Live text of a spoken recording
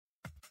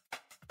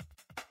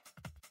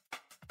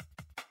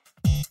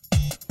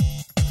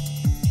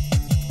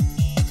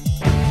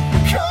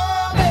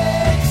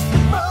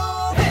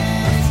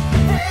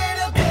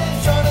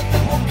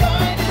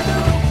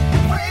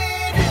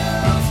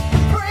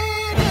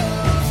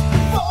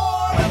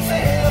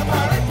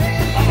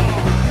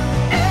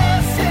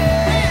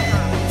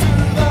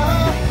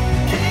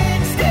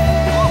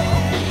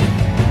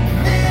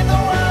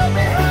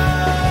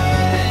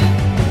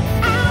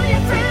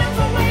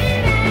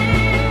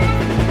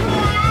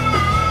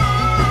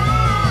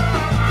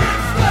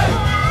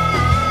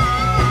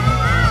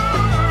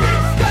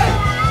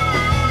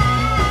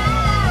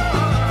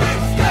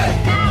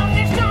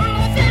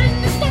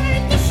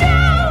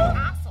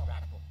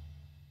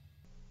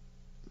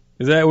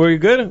Is that we're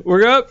good?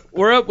 We're up.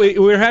 We're up.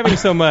 We're having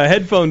some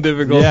headphone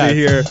difficulty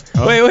here.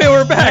 Oh. Wait,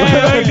 we're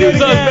back.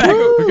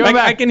 Back.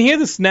 I can hear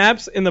the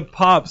snaps and the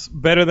pops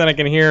better than I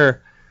can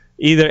hear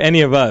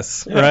any of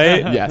us,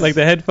 right? Yes. Like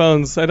the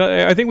headphones.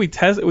 I think we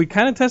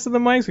kind of tested the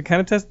mics. We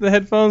kind of tested the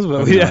headphones,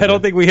 but I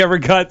don't think we ever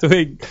got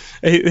to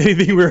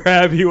anything we were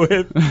happy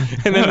with.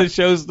 And then the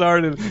show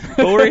started.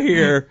 But we're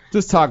here.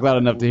 Just talk loud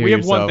enough to hear We have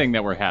yourself. one thing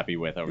that we're happy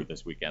with over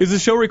this weekend. Is the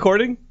show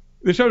recording?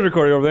 The show's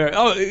recording over there.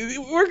 Oh,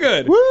 we're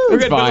good. Woo, we're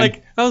it's good. fine.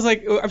 But I was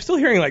like, I'm still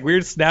hearing like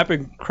weird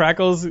snapping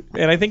crackles,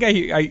 and I think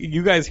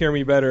you guys hear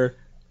me better.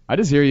 I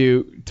just hear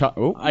you talk.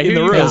 Oh, I in hear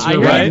the you, room, I hear,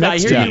 right? I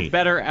hear Yeah. you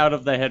better out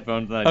of the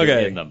headphones than I do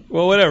Okay. in them.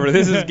 Well, whatever.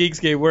 This is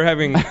Geekscape. We're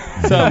having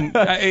some.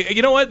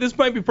 You know what? This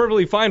might be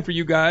perfectly fine for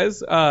you guys.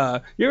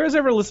 You guys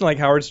ever listen to like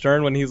Howard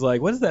Stern when he's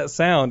like, "What is that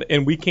sound?"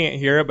 and we can't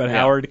hear it, but Yeah.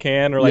 Howard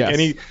can, or like Yes.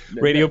 any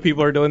radio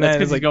people are doing That's that.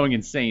 because and he's it's going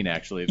insane,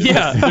 actually.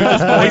 Yeah. There's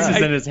just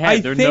voices in his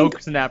head. There are no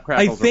snap, I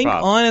crackles, think or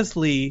pops.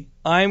 honestly,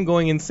 I'm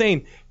going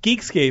insane.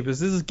 Geekscape.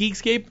 This is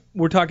Geekscape.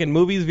 We're talking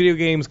movies, video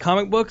games,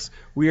 comic books.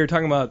 We are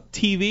talking about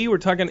TV. We're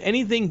talking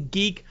anything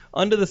geek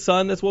under the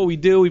sun. That's what we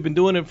do. We've been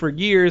doing it for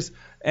years.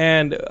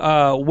 And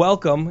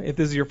welcome if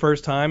this is your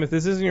first time. If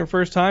this isn't your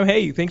first time,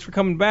 hey, thanks for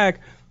coming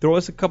back. Throw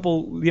us a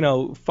couple,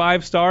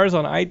 5 stars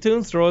on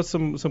iTunes. Throw us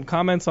some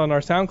comments on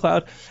our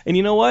SoundCloud. And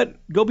you know what?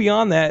 Go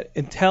beyond that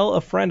and tell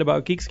a friend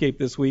about Geekscape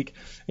this week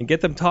and get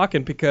them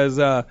talking because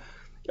I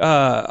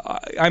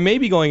may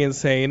be going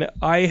insane.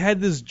 I had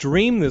this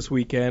dream this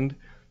weekend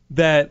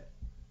that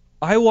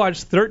I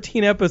watched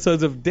 13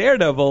 episodes of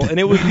Daredevil, and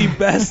it was the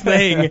best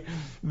thing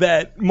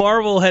that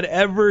Marvel had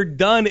ever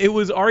done. It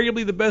was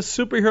arguably the best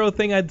superhero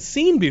thing I'd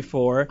seen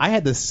before. I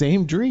had the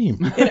same dream.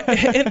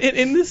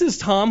 And this is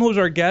Tom, who's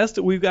our guest.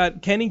 We've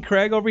got Kenny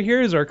Craig over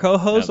here as our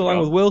co-host, Yeah, along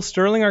bro. with Will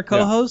Sterling, our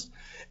co-host.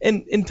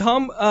 And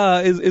Tom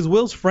is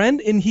Will's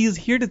friend, and he's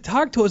here to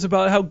talk to us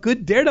about how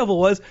good Daredevil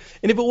was.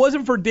 And if it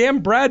wasn't for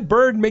damn Brad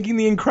Bird making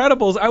The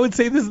Incredibles, I would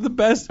say this is the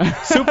best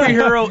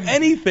superhero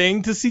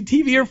anything to see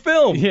TV or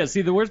film. Yeah,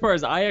 see, the worst part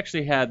is I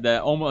actually had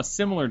that almost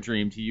similar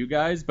dream to you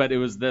guys, but it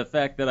was the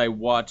fact that I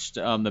watched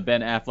the Ben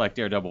Affleck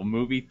Daredevil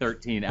movie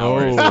 13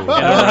 hours.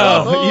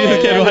 Oh, you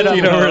just kept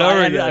watching it over and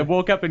over again. I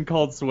woke up in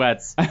cold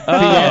sweats.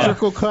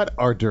 Theatrical cut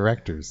or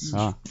directors?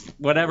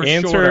 Whatever's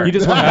Answer. shorter. You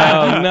just went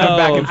back, no.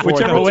 back and forth.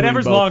 Whichever, between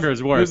whatever's both. longer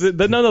is worse.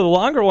 The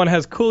longer one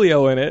has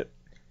Coolio in it.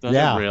 Does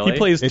Yeah. it really? He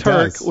plays It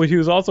Turk, does. which he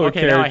was also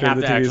Okay, a now I character have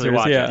in the to TV actually series.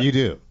 watch Yeah. You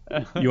do.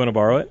 You want to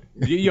borrow it?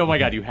 Oh my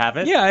god, you have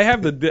it? Yeah, I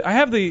have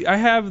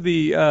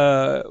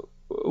the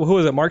who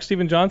is it? Mark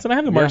Steven Johnson. I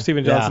have the Mark Yeah.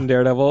 Steven Johnson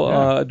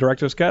Daredevil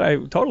director's cut. I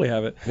totally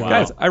have it. Wow.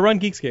 Guys, I run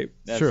Geekscape.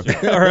 That's Sure.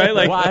 true. All right,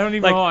 like Well, I don't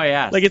even know why I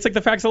asked. Like it's like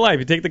the facts of life.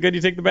 You take the good,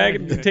 you take the bad,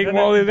 you take them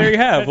all. There you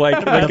have.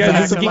 Like guys, facts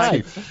this is of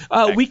Geekscape.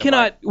 life.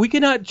 We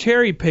cannot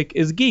cherry pick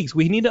as geeks.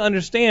 We need to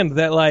understand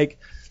that like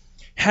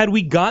had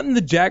we gotten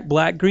the Jack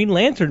Black Green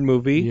Lantern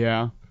movie.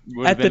 Yeah.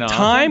 Would've At the been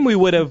time, awesome. we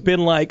would have been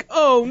like,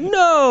 "Oh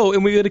no!"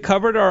 and we would have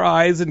covered our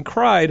eyes and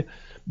cried.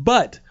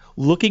 But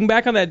looking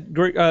back on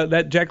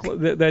that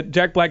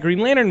Jack Black Green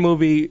Lantern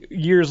movie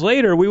years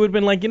later, we would have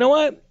been like, "You know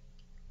what?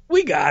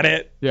 We got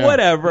it. Yeah.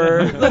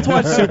 Whatever. Let's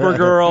watch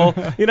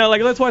Supergirl.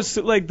 Let's watch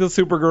like the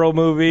Supergirl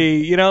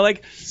movie.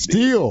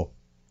 Steel.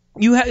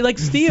 You like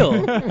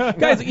Steel,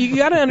 guys. You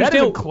got to That is a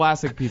understand,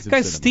 classic piece of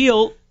guys. cinema.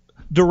 Steel."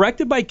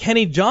 Directed by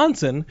Kenny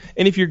Johnson,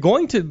 and if you're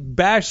going to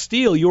bash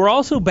Steel, you are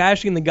also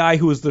bashing the guy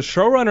who was the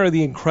showrunner of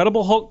the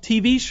Incredible Hulk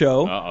TV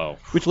show, Uh-oh.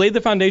 which laid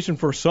the foundation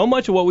for so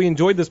much of what we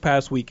enjoyed this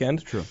past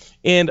weekend. True.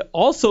 And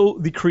also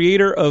the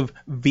creator of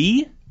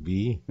V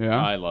Yeah.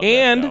 I love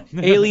and that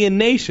show. Alien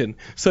Nation.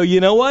 So you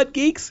know what,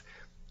 geeks?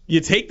 You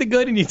take the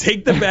good and you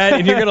take the bad,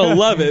 and you're going to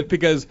love it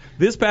because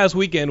this past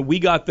weekend we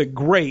got the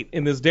great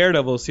in this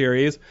Daredevil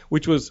series,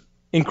 which was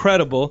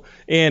incredible.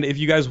 And if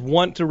you guys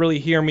want to really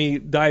hear me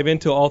dive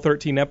into all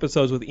 13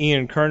 episodes with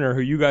Ian Kerner,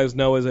 who you guys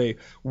know is a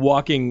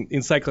walking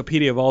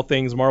encyclopedia of all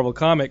things Marvel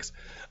Comics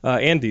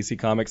and DC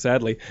Comics,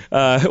 sadly.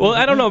 Well,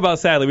 I don't know about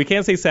sadly. We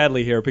can't say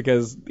sadly here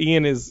because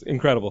Ian is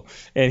incredible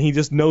and he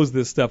just knows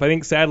this stuff. I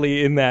think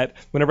sadly in that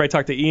whenever I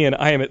talk to Ian,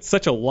 I am at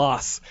such a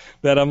loss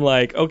that I'm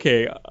like,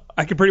 okay,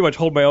 I can pretty much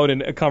hold my own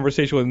in a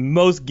conversation with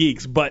most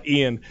geeks but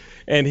Ian.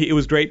 And it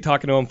was great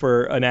talking to him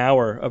for an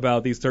hour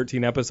about these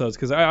 13 episodes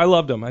because I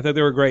loved them. I thought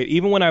they were great.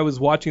 Even when I was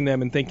watching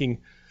them and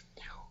thinking,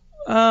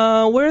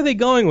 where are they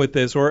going with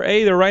this? Or,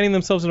 A, they're writing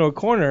themselves into a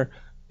corner.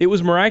 It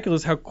was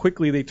miraculous how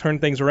quickly they turned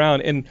things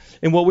around. And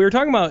what we were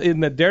talking about in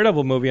the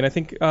Daredevil movie, and I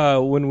think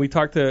when we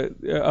talked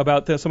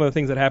about some of the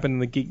things that happened in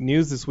the Geek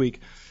News this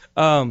week,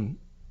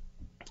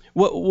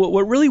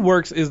 what really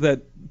works is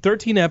that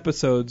 13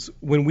 episodes,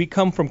 when we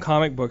come from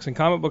comic books, and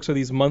comic books are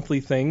these monthly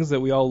things that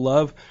we all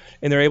love,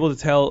 and they're able to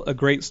tell a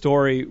great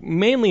story,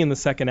 mainly in the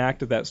second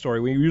act of that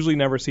story. We usually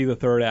never see the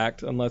third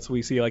act unless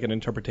we see like an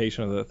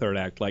interpretation of the third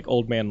act, like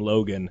Old Man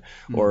Logan,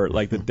 or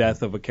like the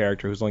death of a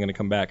character who's only going to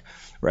come back,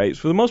 right?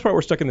 So for the most part,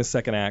 we're stuck in the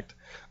second act,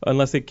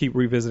 unless they keep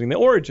revisiting the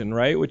origin,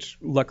 right? Which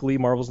luckily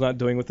Marvel's not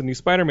doing with the new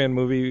Spider-Man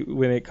movie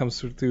when it comes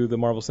through the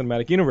Marvel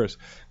Cinematic Universe.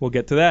 We'll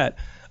get to that.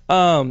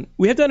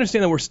 we have to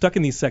understand that we're stuck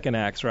in these second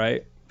acts,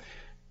 right?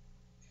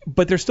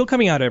 But they're still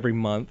coming out every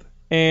month.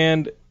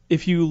 And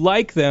if you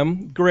like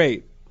them,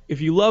 great.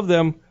 If you love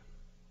them,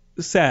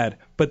 sad.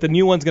 But the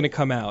new one's going to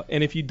come out.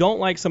 And if you don't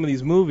like some of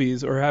these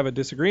movies or have a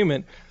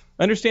disagreement,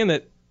 understand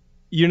that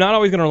you're not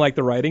always going to like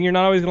the writing. You're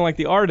not always going to like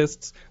the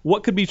artists.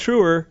 What could be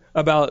truer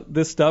about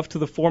this stuff to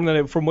the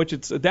form from which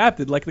it's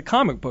adapted, like the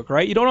comic book,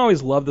 right? You don't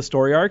always love the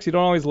story arcs. You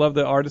don't always love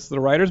the artists and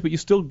the writers, but you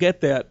still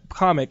get that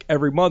comic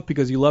every month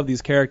because you love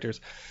these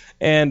characters.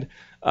 And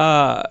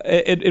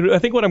I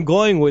think where I'm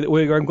going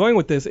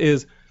with this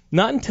is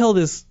not until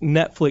this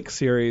Netflix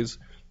series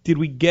did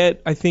we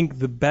get, I think,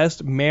 the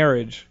best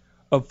marriage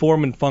of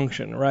form and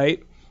function,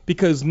 right?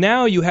 Because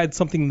now you had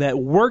something that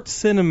worked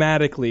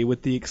cinematically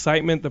with the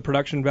excitement, the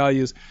production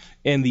values,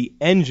 and the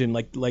engine,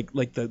 like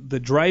the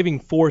driving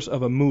force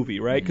of a movie,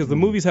 right? Because the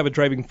movies have a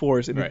driving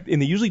force, and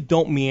they usually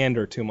don't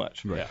meander too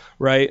much,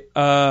 right?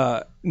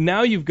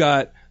 Now you've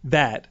got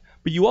that,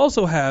 but you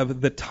also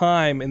have the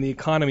time and the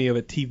economy of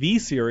a TV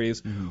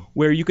series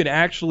where you can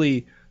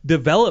actually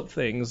develop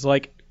things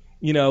like,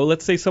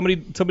 let's say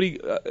somebody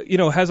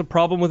has a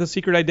problem with a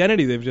secret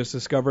identity they've just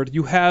discovered.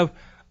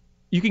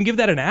 You can give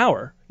that an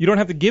hour. You don't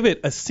have to give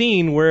it a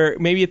scene where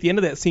maybe at the end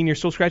of that scene you're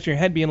still scratching your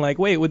head being like,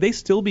 wait, would they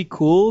still be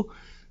cool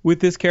with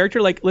this character?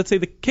 Like, let's say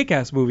the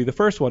Kick-Ass movie, the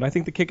first one. I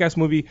think the Kick-Ass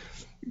movie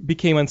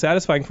became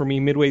unsatisfying for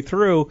me midway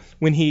through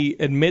when he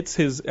admits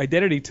his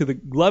identity to the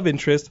love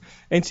interest,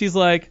 and she's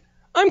like,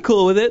 I'm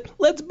cool with it.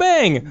 Let's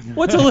bang.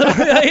 What's a little...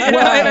 and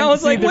I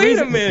was like, wait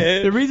a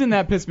minute. The reason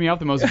that pissed me off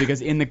the most is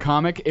because in the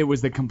comic, it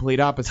was the complete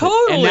opposite.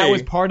 Totally. And that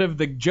was part of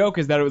the joke,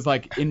 is that it was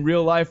like, in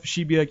real life,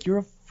 she'd be like, you're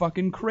a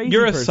fucking crazy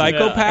You're a person.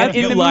 psychopath. And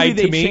You in the lied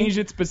movie, to they me. changed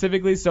it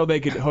specifically so they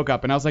could hook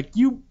up. And I was like,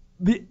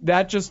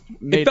 that just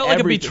made It felt like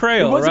a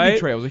betrayal, it was right? a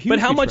betrayal. It was a huge but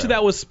how much of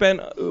betrayal. that was spent?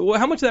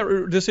 How much of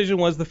that decision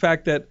was the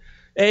fact that,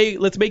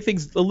 let's make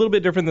things a little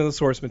bit different than the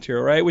source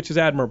material, right? Which is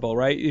admirable,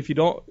 right? If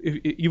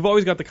you've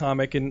always got the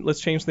comic, and let's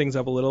change things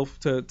up a little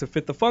to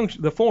fit the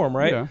form,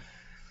 right? Yeah.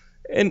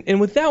 And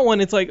with that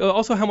one, it's like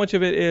also how much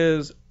of it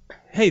is,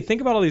 hey,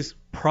 think about all these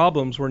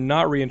problems we're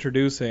not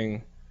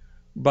reintroducing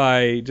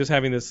by just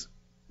having this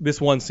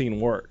one scene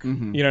work.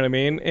 Mm-hmm. You know what I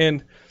mean?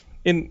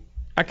 And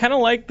I kind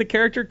of like the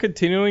character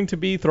continuing to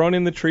be thrown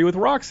in the tree with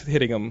rocks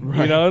hitting him.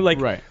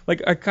 Right.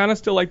 Like I kind of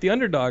still like the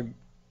underdog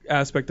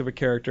aspect of a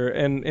character,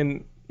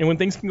 and when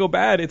things can go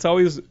bad, it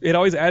always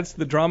adds to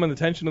the drama and the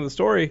tension of the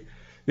story,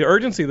 the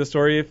urgency of the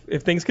story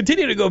if things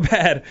continue to go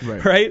bad,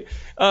 right?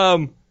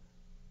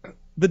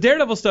 The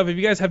Daredevil stuff, if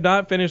you guys have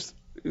not finished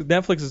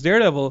Netflix's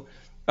Daredevil,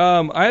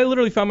 I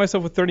literally found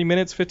myself with 15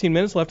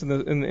 minutes left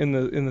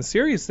in the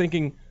series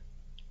thinking,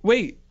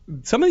 wait,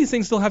 some of these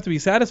things still have to be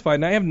satisfied,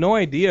 and I have no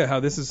idea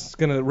how this is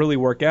going to really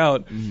work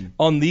out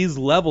on these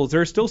levels.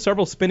 There are still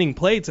several spinning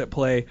plates at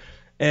play,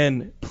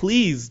 and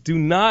please do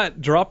not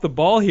drop the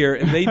ball here,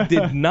 and they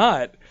did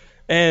not.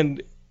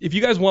 And if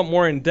you guys want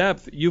more in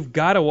depth, you've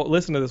got to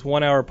listen to this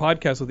 1 hour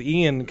podcast with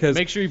Ian, because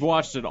Make sure you've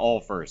watched it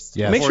all first.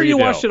 Yes. make sure you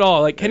watched it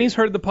all. Like, Kenny's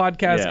heard the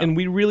podcast, Yeah. and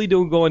we really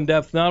do go in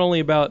depth, not only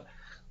about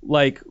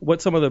like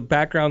what some of the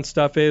background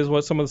stuff is,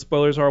 what some of the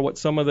spoilers are, what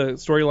some of the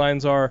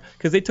storylines are,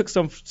 because they took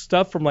some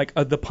stuff from like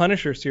the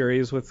Punisher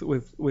series with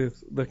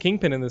the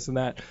Kingpin and this and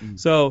that.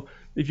 So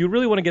if you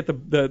really want to get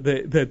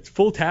the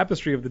full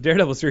tapestry of the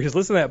Daredevil series,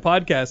 listen to that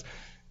podcast.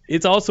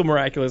 It's also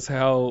miraculous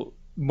how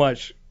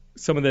much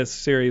some of this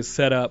series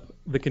set up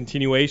the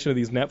continuation of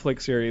these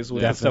Netflix series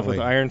with the stuff with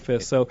Iron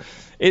Fist. So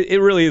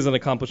it really is an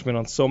accomplishment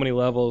on so many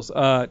levels.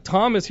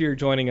 Tom is here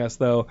joining us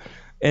though,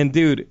 and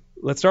dude,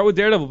 let's start with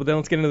Daredevil, but then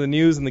let's get into the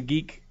news and the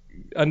geek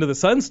under the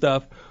sun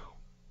stuff.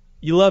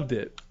 You loved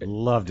it.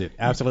 Loved it.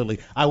 Absolutely.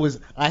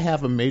 I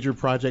have a major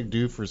project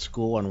due for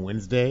school on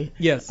Wednesday.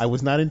 Yes. I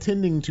was not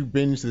intending to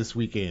binge this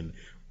weekend,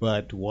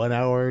 but 1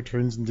 hour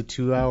turns into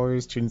 2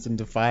 hours, turns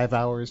into 5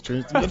 hours,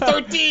 turns into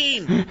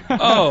 13.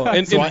 Oh,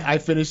 and So I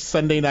finished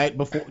Sunday night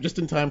before, just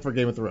in time for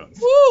Game of Thrones.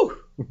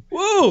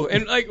 woo!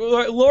 And like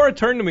Laura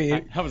turned to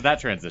me. How was that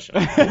transition?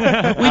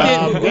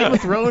 Game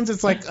of Thrones,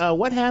 it's like,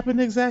 what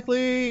happened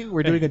exactly?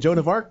 We're doing a Joan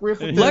of Arc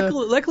riff. With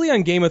Luckily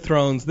on Game of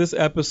Thrones, this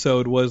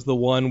episode was the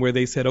one where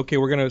they said, okay,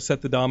 we're going to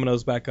set the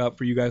dominoes back up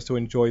for you guys to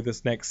enjoy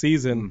this next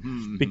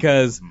season,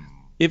 because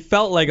it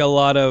felt like a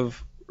lot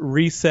of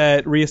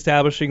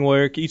reestablishing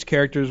where each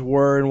characters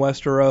were in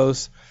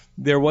Westeros.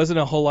 There wasn't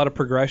a whole lot of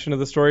progression of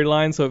the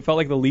storyline, so it felt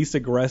like the least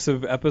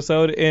aggressive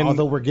episode. And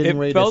Although we're getting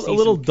ready it felt to see a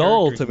little some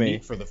dull characters to me.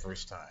 meet for the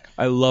first time.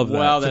 I love that.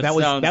 Wow, So that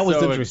was sounds so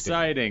so interesting.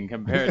 exciting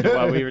compared to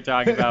what we were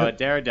talking about with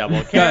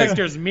Daredevil.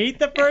 Characters meet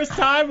the first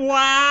time?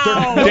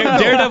 Wow!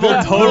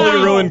 Daredevil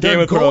totally ruined Game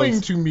They're of going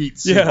Thrones. to meet.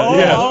 Yeah,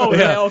 soon.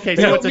 yeah. Okay,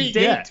 They so don't it's a meet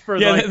date yet. for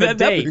Yeah, like the that-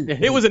 date.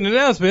 it was an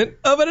announcement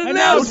of an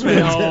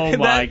announcement. Oh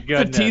my It's a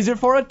goodness. teaser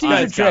for a teaser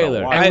Guys gotta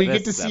trailer. watch And we this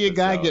get to see a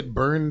guy episode. get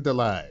burned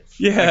alive.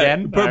 Yeah,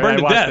 Again? burned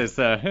to watched death.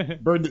 This,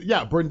 Burned.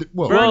 Yeah, burned.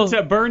 Well,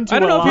 Burn to I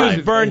don't know if he was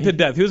alive. burned to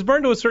death. He was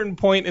burned to a certain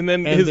point, and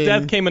then And his then-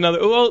 death came another.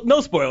 Well,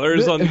 no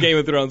spoilers on Game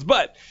of Thrones,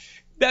 but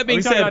That being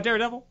talking said, about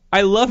Daredevil?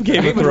 I love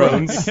Game of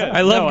Thrones.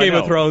 I love No, Game I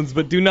of know. Thrones,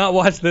 but do not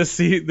watch this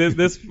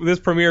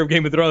premiere of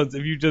Game of Thrones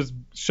if you just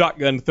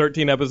shotgun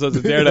 13 episodes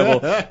of Daredevil,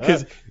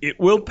 because it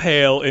will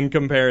pale in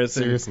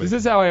comparison. Seriously. This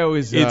is how I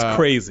always. It's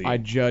crazy. I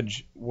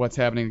judge what's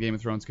happening in Game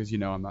of Thrones because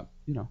I'm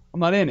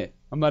not in it.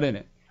 I'm not in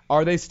it.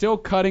 Are they still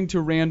cutting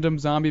to random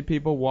zombie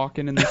people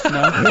walking in the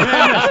snow?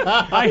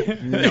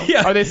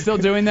 Yeah. Are they still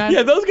doing that?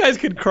 Yeah, those guys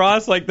could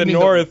cross like the You mean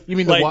north. You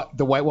mean like,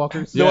 the White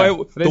Walkers? the Yeah. White-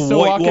 Are they the still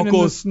White walking in the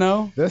Walkers-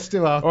 snow? They're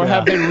still out Or there.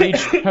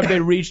 have they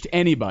reached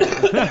anybody?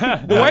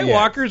 the White yet.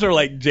 Walkers are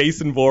like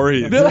Jason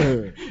Voorhees. It's Have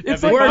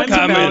like they we're found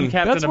coming.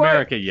 Captain That's why-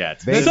 America yet?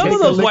 They Some take of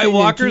the those White licking and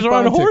Walkers keep are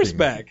on ticking.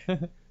 horseback.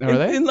 Are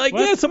they? And like,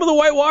 What? yeah, some of the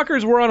White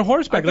Walkers were on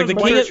horseback, like the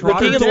thought king, they of, were the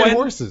king of the They're White.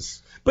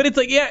 horses. But it's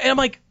like, yeah, and I'm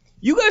like,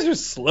 you guys are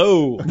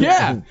slow.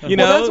 Yeah, You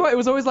know? Well, that's why it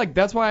was always like.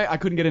 That's why I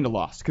couldn't get into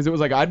Lost because it was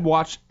like I'd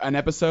watch an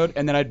episode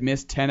and then I'd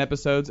miss 10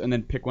 episodes and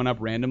then pick one up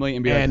randomly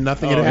and be like, And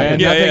nothing had and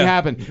happened. Yeah, nothing yeah.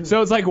 happened.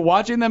 So it's like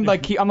watching them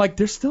like I'm like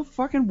they're still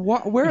fucking.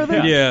 Where are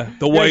they? Yeah,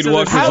 the White So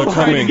Walkers how are hard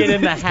coming. to get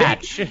in the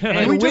hatch?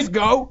 And we just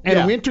go. And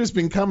yeah. winter's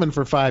been coming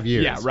for 5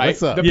 years. Yeah, right.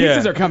 What's up? The Yeah.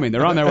 pizzas are coming.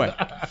 They're on their way.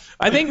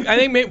 I think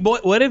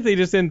what if they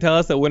just didn't tell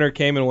us that winter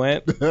came and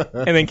went,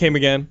 and then came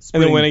again,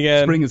 and then went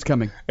again? Spring is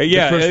coming.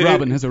 Yeah, the first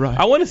Robin has arrived.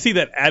 I want to see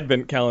that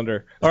advent calendar,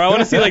 or I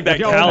want to see like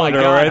that Oh my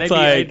calendar God, where it's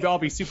they'd like, all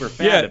be super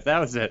fat Yeah. if that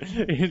was it.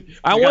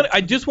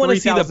 I just want to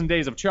see the. 3,000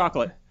 days of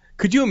chocolate.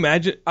 Could you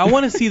imagine? I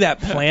want to see that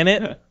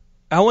planet.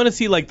 I want to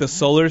see like the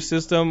solar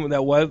system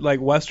that was like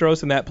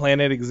Westeros and that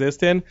planet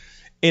exist in,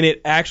 and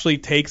it actually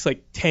takes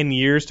like 10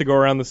 years to go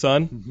around the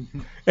sun.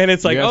 And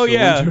it's like, Yes, oh the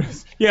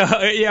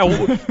yeah,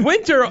 winter is-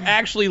 winter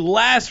actually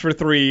lasts for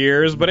 3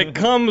 years, but it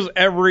comes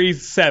every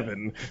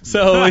 7.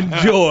 So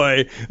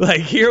enjoy.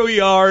 Like here we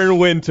are in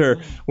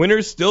winter.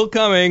 Winter's still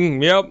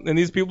coming. Yep. And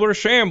these people are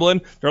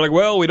shambling. They're like,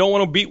 well, we don't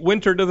want to beat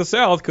winter to the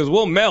south because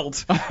we'll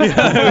melt. You know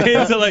what I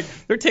mean? So like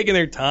they're taking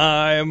their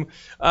time.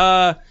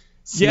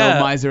 Snow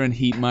miser and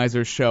heat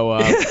miser show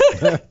up.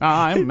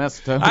 I'm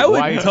Mr. I would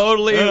White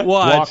totally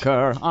watch.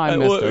 Walker. I'm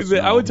Mr. Snow.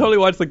 I would totally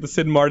watch like the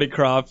Sid Marty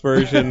Krofft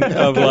version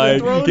of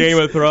like Game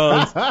of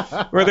Thrones,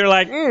 where they're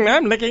like,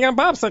 I'm licking a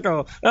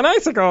popsicle, an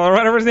icicle, or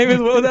whatever his name is.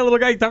 What was that little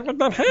guy talking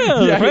about?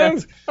 Hey, Yeah,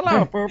 friends.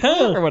 yeah.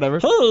 Hello, or whatever.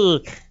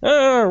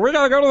 Hey, we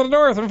gotta go to the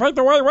north and fight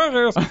the White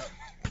Walkers.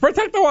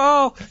 Protect the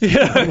wall. You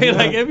know what I mean?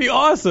 Like it'd be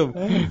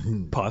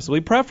awesome,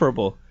 possibly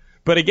preferable.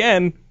 But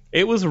again,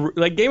 it was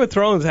like Game of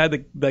Thrones had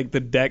the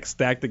deck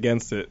stacked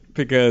against it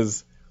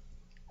because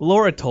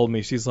Laura told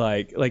me, she's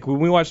like when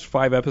we watched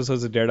 5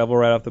 episodes of Daredevil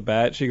right off the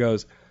bat, she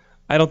goes,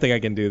 I don't think I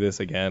can do this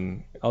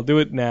again. I'll do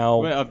it now.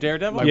 Wait, of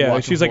Daredevil? Like, Yeah,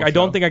 watch she's the like, whole I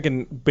don't show. think I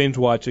can binge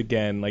watch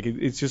again. Like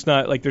it's just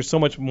not like there's so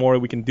much more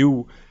we can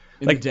do.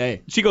 In Like the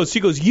day. she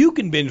goes, you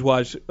can binge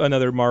watch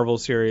another Marvel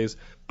series,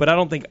 but I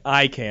don't think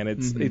I can.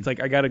 It's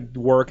like I got to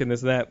work and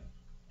this and that.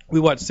 We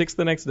watched 6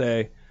 the next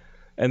day.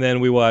 And then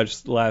we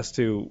watched the last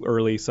 2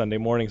 early Sunday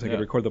mornings. I could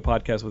record the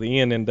podcast with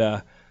Ian, and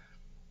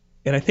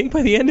I think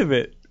by the end of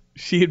it,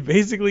 she had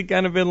basically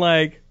kind of been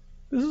like,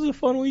 "This is a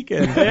fun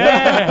weekend.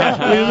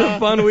 Yeah, it was a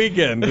fun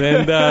weekend."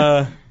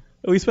 And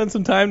we spent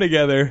some time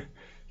together,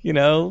 you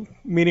know,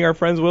 meeting our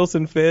friends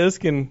Wilson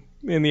Fisk and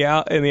in the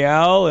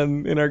owl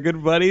and our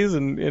good buddies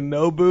and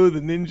Nobu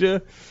the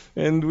ninja,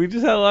 and we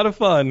just had a lot of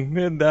fun.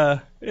 And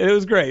it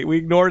was great. We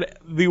ignored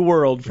the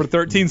world for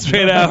 13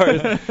 straight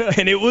hours,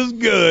 and it was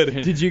good.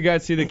 Did you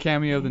guys see the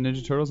cameo of the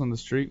Ninja Turtles on the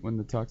street when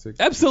the Toxic?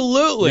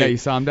 Absolutely. Yeah, you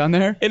saw him down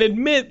there? And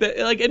admit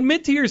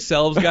to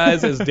yourselves,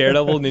 guys, as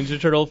Daredevil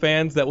Ninja Turtle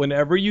fans, that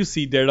whenever you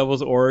see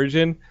Daredevil's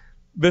origin,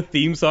 the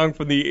theme song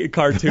from the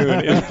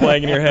cartoon is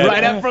playing in your head.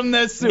 Right up from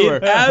the sewer.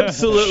 It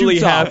absolutely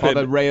Shoots off, happened.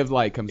 all the ray of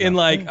light comes And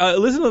out.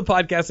 listen to the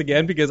podcast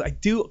again, because I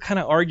do kind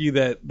of argue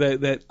that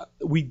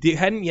we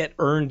hadn't yet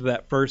earned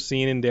that first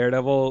scene in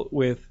Daredevil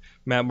with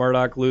Matt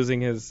Murdock losing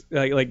his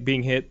like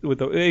being hit with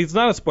the. It's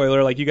not a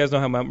spoiler. Like you guys know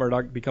how Matt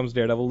Murdock becomes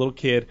Daredevil. A little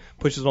kid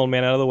pushes an old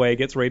man out of the way,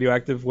 gets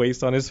radioactive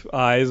waste on his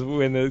eyes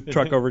when the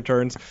truck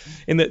overturns,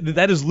 and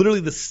that is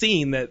literally the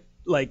scene that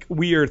like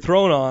we are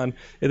thrown on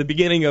at the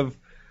beginning of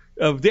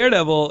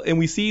Daredevil, and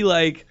we see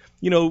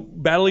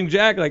battling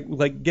Jack,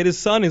 like get his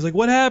son. He's like,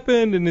 what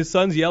happened? And his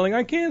son's yelling,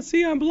 I can't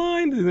see, I'm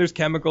blind. And there's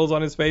chemicals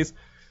on his face.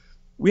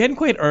 We hadn't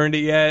quite earned it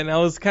yet, and I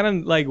was kind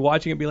of like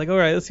watching it, be like, all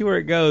right, let's see where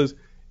it goes.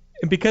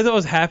 And because I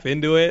was half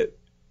into it,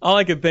 all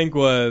I could think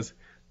was,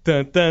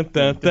 dun, dun,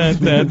 dun, dun,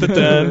 dun, dun,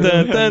 dun,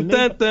 dun, dun,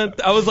 dun, dun.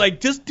 I was like,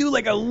 do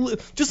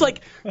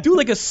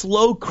a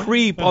slow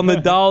creep on the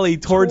dolly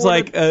towards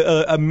like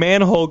a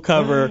manhole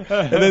cover,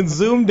 and then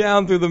zoom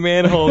down through the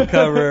manhole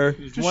cover,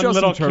 One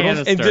little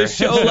canister. and just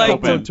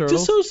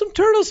show some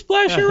turtles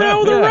splashing around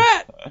with a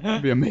rat.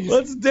 That'd be amazing.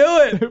 Let's do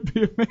it. That'd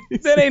be amazing.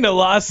 That ain't a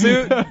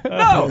lawsuit.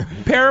 No,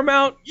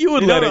 Paramount, you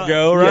would let it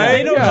go, They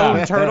right? don't Yeah.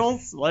 own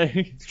turtles. Like,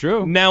 It's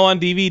true. Now on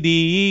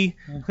DVD,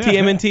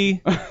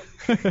 TMNT.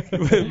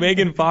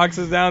 Megan Fox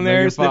is down there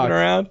Megan sniffing Fox.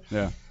 around.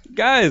 Yeah,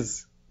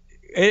 Guys,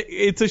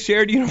 it's a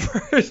shared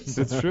universe.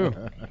 it's true.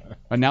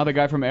 And now the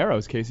guy from Arrow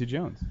is Casey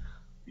Jones.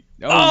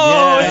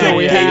 Oh, yeah, so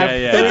we yeah, have yeah,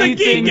 yeah. it's a Three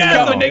geek things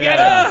coming go.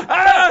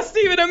 together.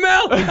 Steven Stephen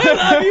Amell. I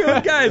love you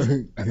guys.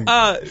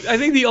 I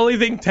think the only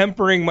thing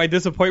tempering my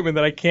disappointment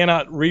that I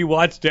cannot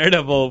rewatch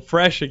Daredevil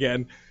fresh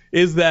again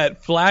is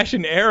that Flash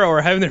and Arrow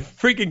are having their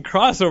freaking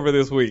crossover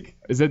this week.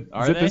 Is it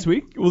this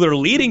week? Well, they're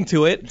leading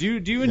to it. Do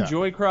you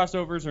enjoy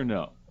crossovers or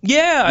no?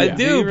 Yeah, I do,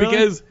 Do you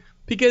really?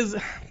 because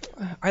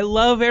I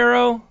love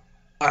Arrow.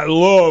 I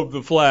love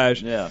the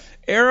Flash. Yeah.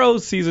 Arrow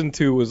season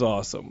 2 was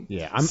awesome.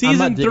 Yeah, I'm season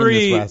not digging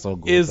 3 this Ra's al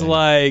Ghul is thing.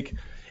 like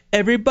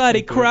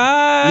everybody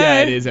cries.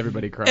 Yeah, it is.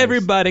 Everybody cries.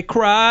 Everybody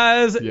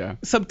cries. Yeah.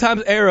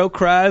 Sometimes Arrow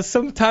cries.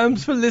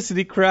 Sometimes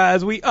Felicity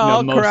cries. We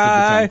all most of the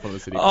cry time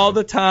Felicity all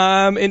cries. the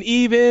time. And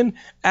even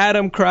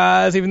Adam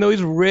cries, even though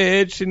he's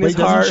rich and But his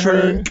he doesn't heart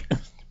hurts.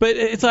 shrink. But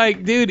it's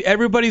like, dude,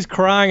 everybody's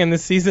crying in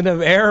this season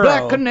of Arrow.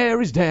 Black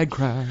Canary's dad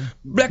cry.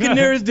 Black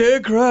Canary's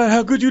dead cry.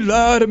 How could you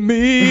lie to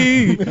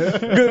me?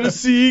 Gonna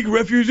seek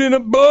refuge in a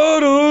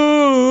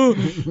bottle.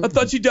 I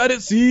thought she died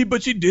at sea,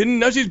 but she didn't.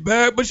 Now she's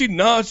back, but she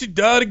not. She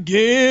died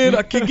again.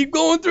 I can't keep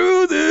going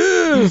through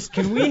this.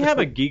 Can we have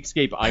a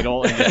Geekscape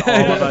idol and just all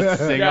of us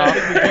sing Yeah, off? I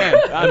think we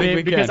can. I mean,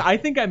 we because can. I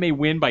think I may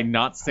win by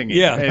not singing.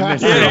 Yeah, in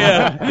this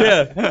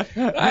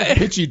yeah.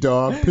 Pitchy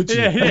dog,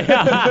 pitchy.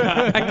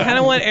 I kind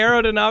of want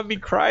Arrow to not be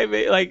crybaby.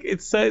 Like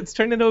it's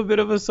turned into a bit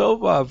of a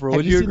soap opera. Have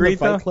Would you you seen agree, the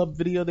Fight Thom? Club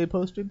video they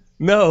posted?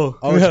 No.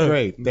 Oh, it's no.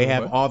 great. They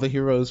have what? all the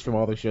heroes from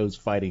all the shows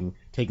fighting,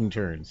 taking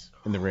turns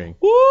in the ring.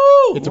 Woo!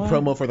 It's a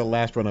promo for the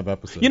last run of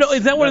episodes. You know,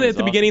 is that when That at is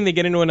the awesome. beginning they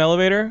get into an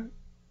elevator?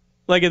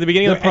 Like at the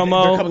beginning of the They're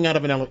promo, coming out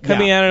of an elevator.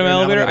 coming out of an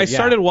elevator. I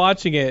started yeah.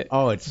 watching it.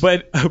 Oh, it's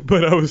But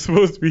I was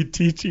supposed to be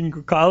teaching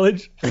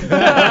college.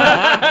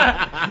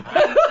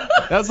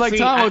 That's like See,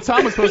 Tom. What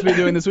Tom was supposed to be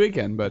doing this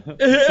weekend, but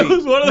It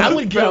was one of I those.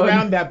 would get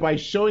around that by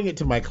showing it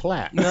to my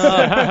class.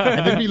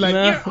 And they'd be like,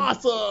 No. "You're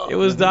awesome." It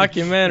was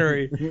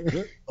documentary.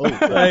 Oh.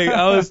 Like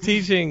I was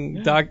teaching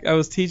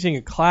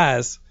a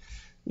class,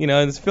 you know,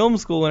 in this film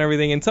school and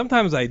everything. And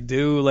sometimes I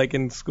do, like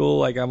in school,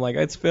 like I'm like,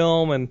 it's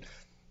film and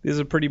this is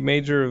a pretty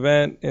major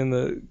event in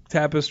the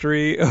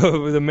tapestry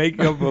of the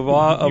makeup of You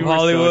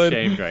Hollywood. are so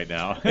ashamed right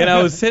now. And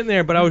I was sitting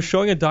there, but I was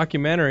showing a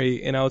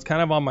documentary, and I was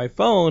kind of on my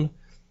phone.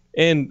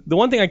 And the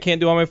one thing I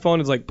can't do on my phone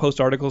is like post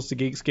articles to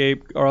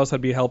Geekscape, or else I'd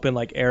be helping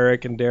like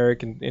Eric and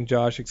Derek and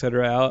Josh,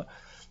 etc. out.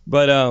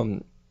 But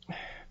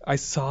I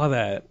saw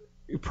that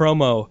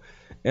promo,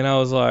 and I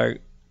was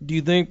like, do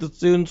you think the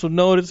students would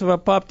notice if I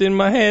popped in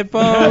my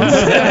headphones?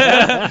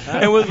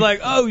 And was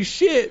like, oh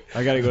shit,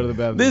 I gotta go to the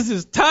bathroom. this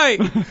is tight.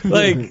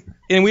 Like,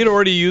 and we'd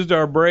already used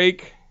our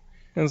break,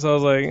 and so I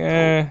was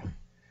like,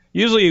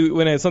 Usually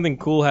when something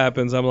cool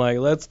happens, I'm like,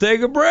 let's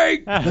take a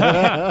break.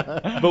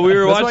 But we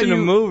were That's why watching a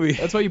you- movie.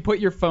 That's why you put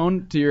your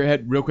phone to your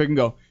head real quick and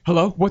go,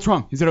 "Hello, what's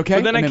wrong? Is it okay?"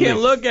 But then And I can't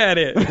leave. look at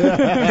it. And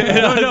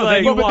I was No, like,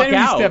 then you but walk then you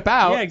out. step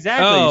out. Yeah,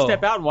 exactly. Oh. You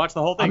step out and watch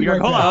the whole thing. I'll be You're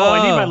like, right hold on. back. Oh,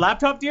 I need Oh. my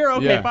laptop, dear?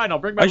 Okay, Yeah. fine. I'll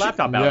bring my I should-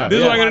 laptop out. yeah. this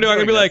is what I'm going to do. I'm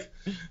going to be like,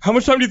 how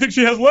much time do you think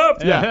she has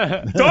left?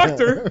 Yeah.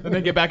 Doctor. And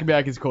then get back and be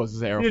like, "It's cool. This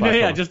is Arrow."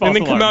 Yeah, just And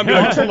then come out and be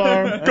like,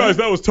 Alarm. guys,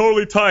 that was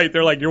totally tight.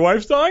 They're like, your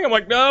wife's dying? I'm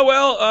like, no,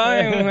 well,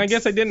 I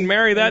guess I didn't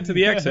marry that to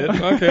the exit.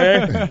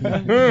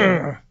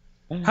 Okay.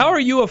 How are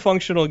you a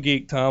functional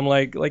geek, Tom?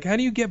 Like, how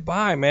do you get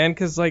by, man?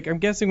 Because, like, I'm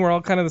guessing we're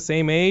all kind of the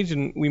same age,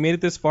 and we made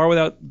it this far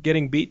without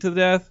getting beat to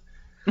death.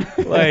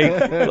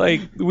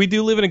 Like we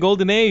do live in a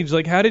golden age.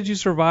 Like, how did you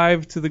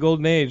survive to the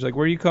golden age? Like,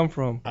 where do you come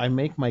from? I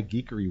make my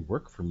geekery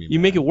work for me. You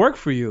man. make it work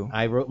for you.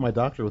 I wrote my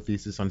doctoral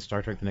thesis on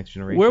Star Trek: The Next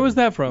Generation. Where was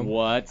that from?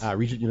 What?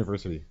 Regent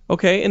University.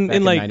 Okay, and Back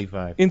in like,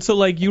 95. and so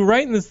like you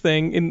writing this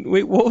thing, and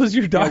wait, what was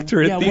your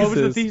doctorate yeah, thesis? what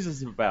was the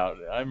thesis about?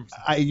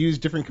 I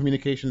used different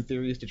communication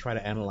theories to try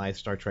to analyze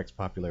Star Trek's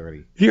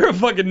popularity. You're a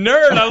fucking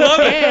nerd. I love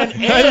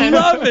it. I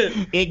love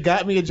it. It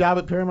got me a job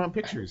at Paramount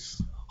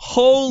Pictures.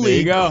 Holy There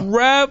you go.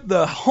 crap!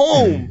 The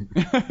home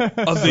of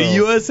the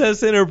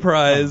USS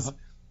Enterprise.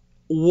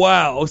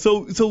 Wow.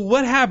 So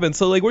what happened?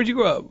 So like, where'd you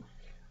grow up?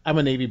 I'm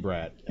a Navy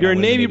brat. You're a I was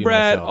in the Navy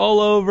brat myself. all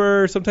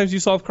over. Sometimes you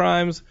solve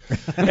crimes,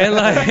 and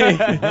like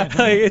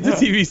it's a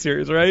TV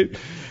series, right?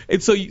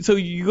 And so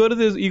you go to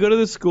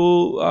this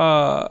school,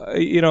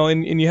 you know,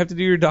 and you have to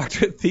do your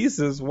doctorate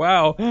thesis.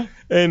 Wow.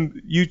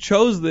 And you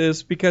chose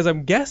this because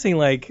I'm guessing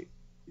like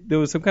there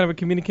was some kind of a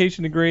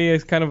communication degree.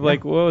 It's kind of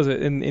like, what was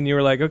it? And you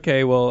were like,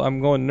 okay, well, I'm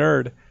going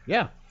nerd.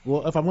 Yeah.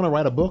 Well, if I want to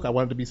write a book, I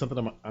want it to be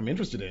something I'm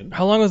interested in.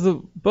 How long was the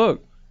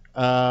book?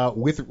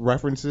 With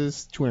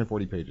references,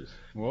 240 pages.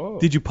 Whoa.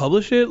 Did you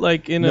publish it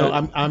like in No,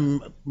 a?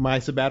 I'm my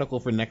sabbatical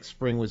for next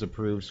spring was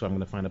approved, so I'm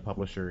going to find a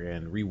publisher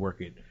and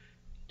rework it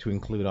to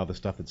include all the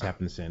stuff that's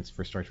happened since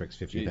for Star Trek's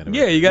 50th anniversary.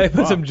 Yeah, you got to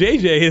put some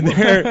JJ in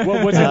there.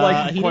 What was it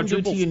like? He didn't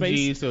do Quadruple TNG,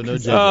 space? so no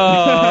JJ.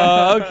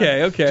 Oh,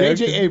 okay.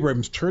 J.J.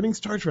 Abrams turning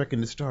Star Trek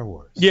into Star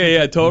Wars.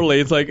 Yeah, totally.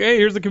 It's like, hey,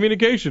 here's the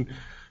communication.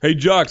 Hey,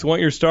 Jocks,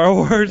 want your Star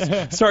Wars?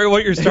 Sorry,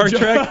 want your Star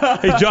Trek?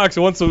 Hey, Jocks,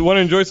 want to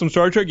enjoy some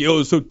Star Trek? Yo, it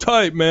was so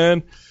tight,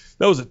 man.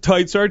 That was a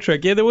tight Star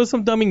Trek. Yeah, there was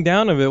some dumbing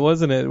down of it,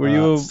 wasn't it? Were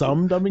you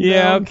some dumbing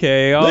Yeah, down?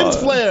 okay. Lens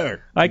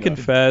flare. I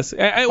confess.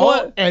 I Oh,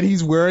 what? and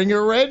he's wearing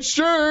a red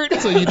shirt,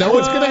 so you know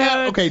what's gonna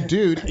happen. Okay,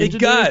 dude, engineers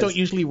guys. don't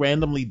usually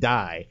randomly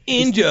die.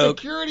 In It's the joke.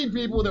 security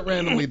people that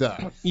randomly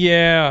die.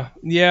 Yeah.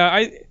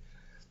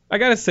 I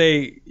gotta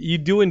say, you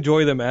do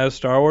enjoy them as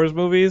Star Wars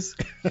movies.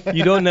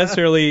 You don't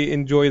necessarily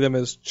enjoy them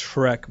as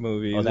Trek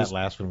movies. Oh, that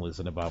last one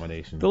was an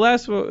abomination. The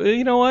last one,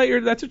 you know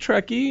what? That's a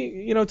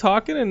Trekkie,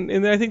 talking,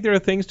 and I think there are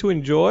things to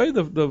enjoy.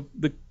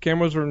 The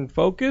cameras were in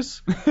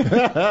focus.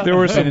 There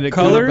were some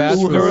colors.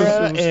 There was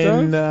some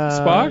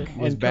stuff. Spock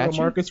and Carol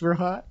Marcus were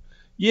hot.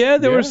 Yeah,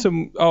 there were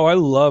some. Oh, I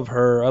love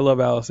her. I love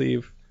Alice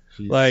Eve.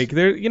 Like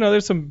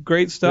there's some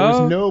great stuff.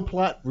 There was no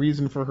plot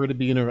reason for her to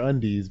be in her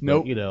undies.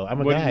 But, Nope.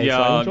 I'm a guy,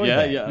 so I enjoyed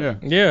that.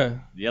 Yeah.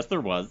 Yes,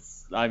 there was.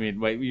 I mean,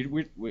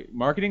 wait,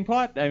 marketing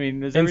plot? I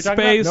mean, is that in what you're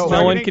talking space, about?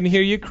 no one can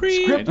hear you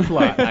creep. Script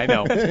plot. I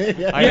know.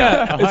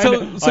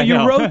 So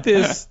you wrote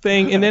this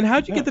thing, and then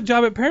how'd you get the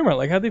job at Paramount?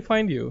 Like, how'd they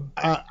find you?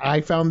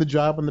 I found the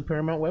job on the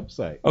Paramount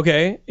website.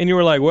 Okay, and you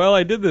were like, well,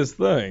 I did this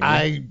thing.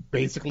 I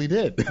basically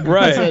did.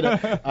 Right.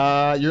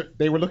 I said,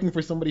 they were looking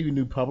for somebody who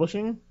knew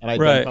publishing, and I'd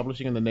done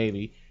publishing in the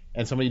Navy,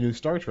 and somebody who knew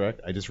Star Trek.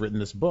 I just written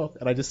this book,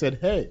 and I just said,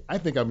 hey, I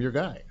think I'm your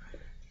guy.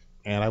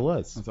 And I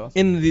was. That's awesome.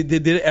 And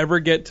did it ever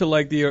get to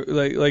like the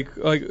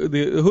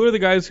who are the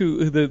guys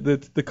who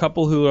the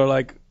couple who are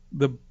like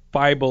the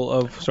Bible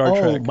of Star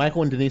Trek?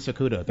 Michael and Denise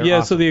Okuda. They're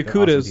awesome. So the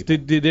Okudas.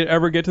 Awesome did it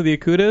ever get to the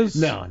Okudas?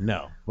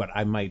 No. But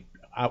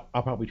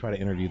I'll probably try to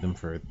interview them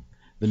for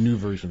the new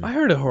version. I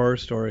heard a horror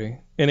story,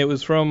 and it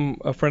was from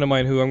a friend of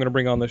mine who I'm going to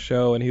bring on the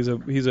show, and he's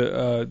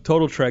a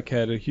total Trek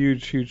head, a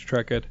huge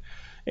Trek head,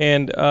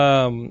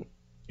 and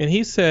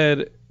he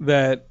said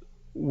that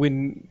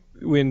when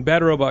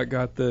Bad Robot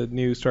got the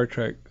new Star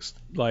Trek,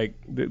 like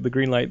the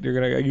green light,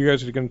 you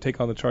guys are gonna take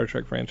on the Star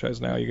Trek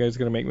franchise now. You guys are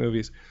gonna make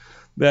movies.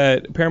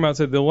 That Paramount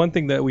said the one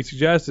thing that we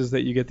suggest is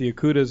that you get the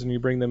Okudas and you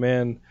bring them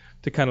in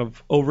to kind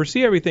of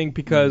oversee everything,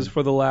 because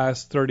for the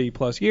last 30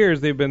 plus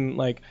years they've been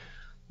like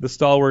the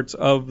stalwarts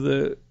of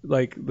the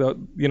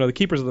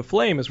keepers of the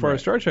flame as far as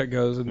Star Trek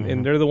goes,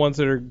 and they're the ones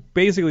that are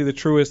basically the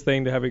truest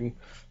thing to having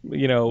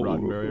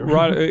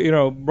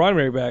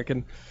Roddenberry back,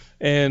 and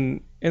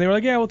they were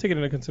like, yeah, we'll take it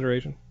into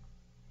consideration.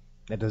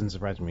 That doesn't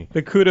surprise me.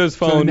 The Kudos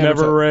phone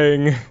never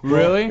rang.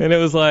 Really? And it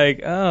was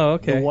like, oh,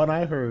 okay. The one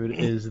I heard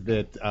is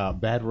that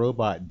Bad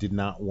Robot did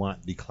not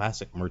want the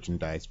classic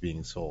merchandise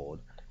being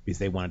sold because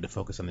they wanted to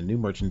focus on the new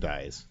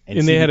merchandise.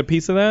 And they had a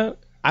piece of that?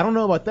 I don't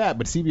know about that,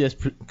 but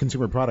CBS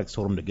Consumer Products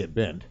told them to get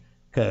bent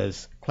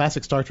because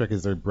classic Star Trek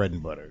is their bread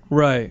and butter.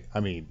 Right.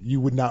 I mean,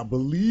 you would not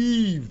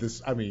believe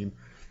this. I mean...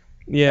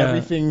 Yeah.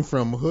 Everything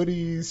from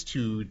hoodies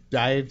to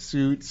dive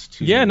suits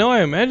to... Yeah, no,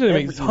 I imagine they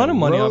make a ton of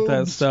money off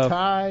that stuff.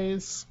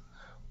 Ties.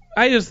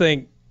 I just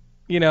think,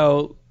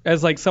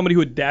 as like somebody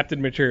who adapted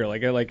material,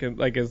 like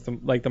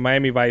the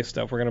Miami Vice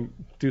stuff, we're gonna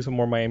do some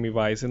more Miami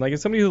Vice, and like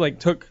as somebody who like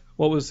took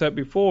what was set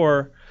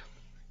before,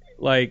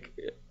 like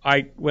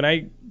when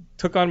I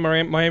took on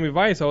Miami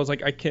Vice, I was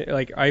like,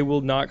 I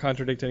will not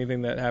contradict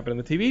anything that happened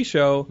in the TV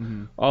show.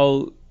 Mm-hmm.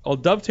 I'll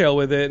dovetail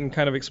with it and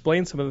kind of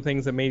explain some of the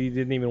things that maybe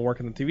didn't even work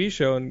in the TV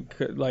show, and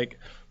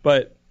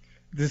but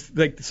this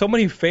so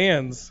many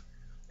fans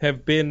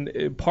have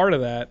been part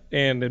of that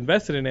and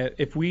invested in it.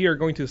 If we are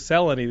going to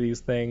sell any of these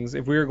things,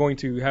 if we are going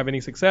to have any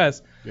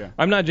success,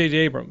 I'm not J.J.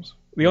 Abrams.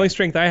 The only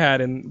strength I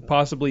had in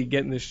possibly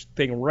getting this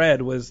thing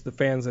read was the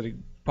fans that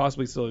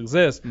possibly still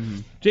exist. Mm-hmm.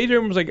 J.J.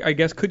 Abrams, I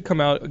guess, could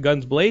come out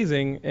guns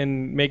blazing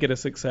and make it a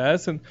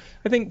success. And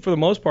I think for the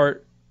most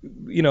part,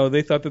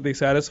 they thought that they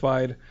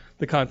satisfied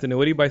the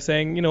continuity by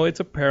saying,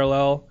 it's a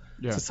parallel.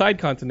 It's a side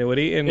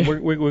continuity, and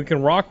we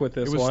can rock with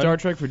this one. It was Star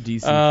Trek for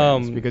DC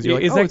fans, because you're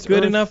like, is that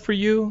good enough for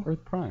you?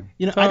 Earth Prime.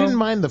 I didn't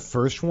mind the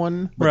first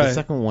one, but the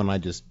second one I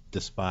just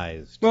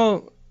despised.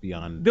 Well,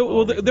 beyond.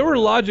 There were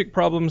logic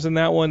problems in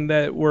that one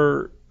that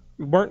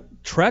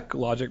weren't Trek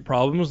logic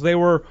problems. They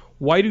were,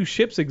 why do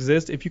ships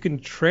exist if you can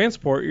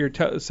transport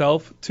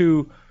yourself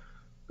to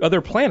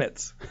other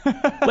planets?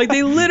 Like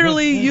they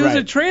literally use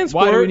a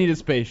transport. Why do we need a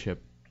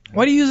spaceship?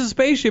 Why do you use a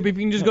spaceship if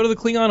you can just go to the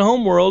Klingon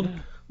homeworld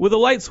with a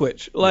light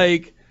switch?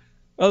 Like,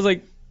 I was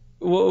like,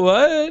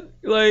 what?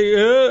 Like,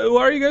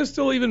 why are you guys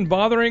still even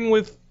bothering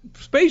with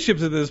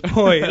spaceships at this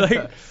point?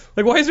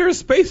 Like why is there a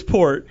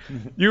spaceport?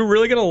 You're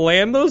really gonna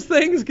land those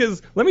things?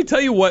 Because let me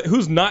tell you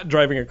who's not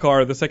driving a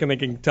car the second they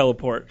can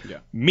teleport? Yeah.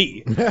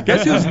 Me.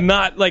 Guess who's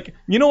not? Like,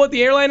 you know what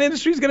the airline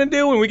industry is gonna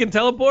do when we can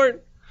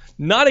teleport?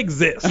 Not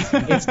exist.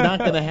 It's not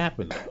gonna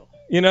happen though.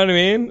 You know what I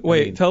mean?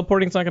 Wait,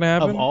 teleporting's not going to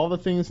happen? Of all the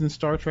things in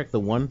Star Trek, the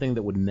one thing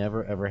that would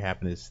never, ever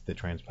happen is the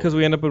transport. Because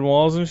we end up in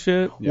walls and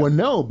shit? Yeah. Well,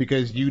 no,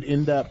 because you'd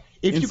end up...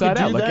 If Inside you could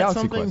do out, like that Galaxy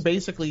something, Quest.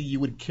 basically you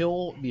would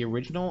kill the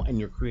original and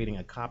you're creating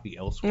a copy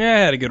elsewhere. Yeah, I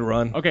had a good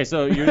run. Okay,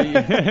 so you're...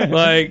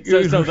 like,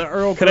 so the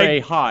Earl Grey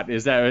hot,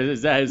 is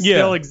that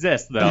still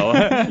exists, though?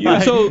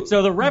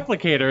 So the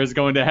replicator is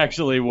going to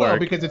actually work. Well,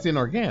 because it's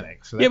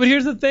inorganic. So but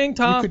here's the thing,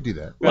 Tom. You could do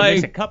that. It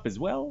makes a cup as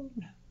well?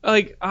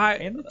 Could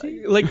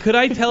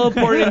I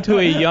teleport into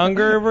a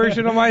younger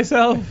version of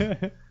myself?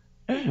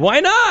 Why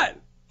not?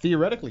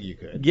 Theoretically, you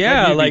could.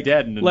 Yeah, you'd like be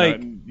dead in the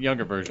like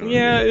younger version.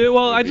 Yeah,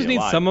 well, I just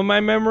need some of my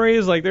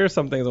memories. Like, there's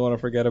some things I want to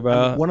forget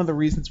about. One of the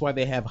reasons why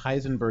they have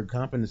Heisenberg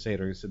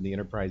compensators in the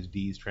Enterprise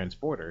D's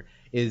transporter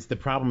is the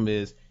problem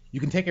is you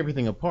can take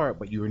everything apart,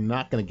 but you're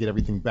not going to get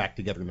everything back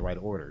together in the right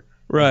order.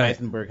 Right.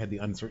 Heisenberg had the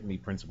uncertainty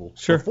principle.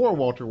 Sure. Before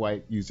Walter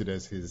White used it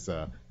as his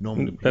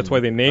nomen. That's why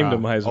they named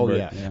him Heisenberg. Oh,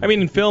 yeah. I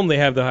mean, in film, they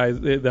have the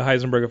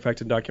Heisenberg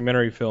effect in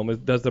documentary film.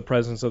 It does the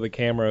presence of the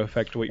camera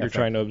affect what you're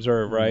trying to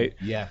observe, right?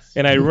 Yes.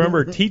 And I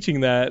remember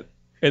teaching that,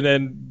 and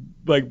then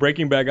like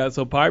Breaking Bad got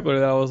so popular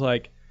that I was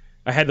like,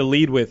 I had to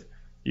lead with,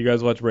 "You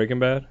guys watch Breaking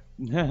Bad?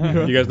 You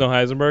guys know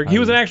Heisenberg? He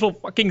was an actual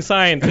fucking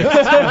scientist."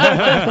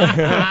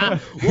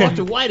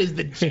 Walter White is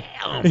the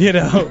jam. You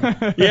know,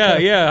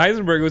 yeah.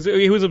 Heisenberg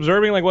was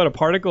observing like what, a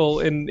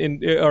particle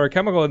or a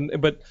chemical,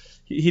 but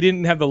he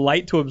didn't have the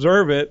light to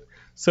observe it.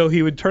 So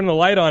he would turn the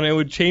light on, and it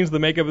would change the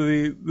makeup of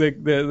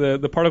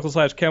the particle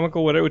 /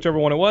 chemical, whichever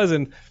one it was,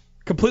 and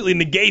completely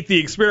negate the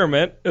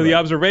experiment or the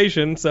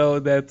observation. So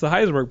that's the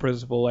Heisenberg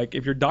principle. Like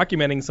if you're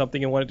documenting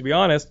something and want it to be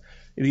honest,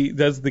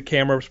 does the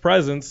camera's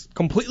presence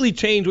completely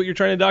change what you're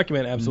trying to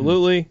document?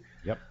 Absolutely.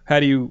 Yep. How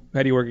do you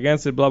work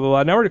against it? Blah blah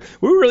blah. Now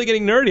we're really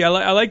getting nerdy.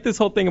 I like this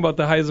whole thing about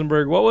the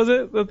Heisenberg. What was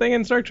it? The thing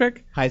in Star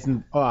Trek?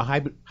 Heisenberg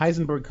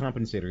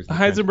compensators. A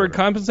Heisenberg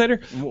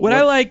compensator. What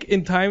I like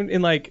in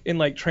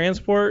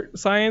transport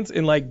science,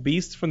 in like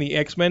Beast from the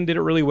X-Men did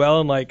it really well.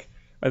 And like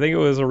I think it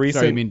was a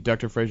recent. Sorry, you mean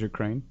Dr. Fraser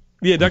Crane?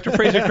 Yeah, Dr.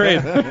 Fraser Crane.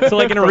 So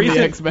like in a recent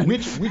X-Men.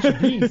 Which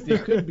beast?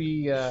 It could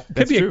be.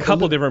 Could be a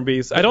couple different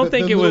beasts. I don't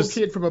think it was. The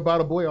little kid from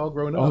About a Boy All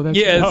Grown Up. Oh,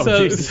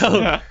 that's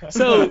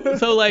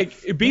so like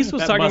Beast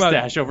was That talking about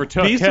mustache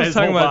overtook Beast was his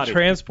talking whole about body.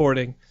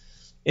 transporting,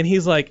 and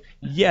he's like,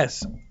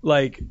 yes,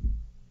 like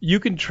you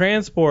can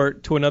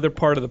transport to another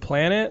part of the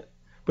planet,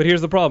 but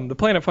here's the problem: the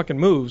planet fucking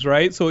moves,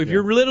 right? So if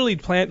you're literally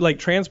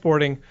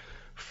transporting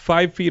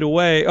 5 feet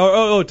away.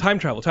 Time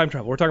travel.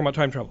 We're talking about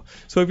time travel.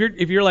 So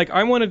if you're like,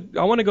 I want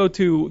to go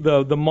to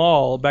the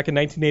mall back in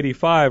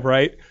 1985,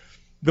 right?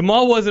 The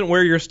mall wasn't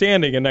where you're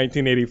standing in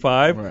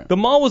 1985. Right. The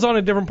mall was on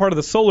a different part of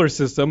the solar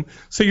system.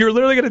 So you're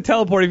literally going to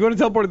teleport. If you want to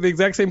teleport to the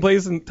exact same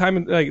place and time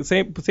and like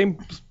same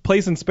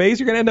place in space,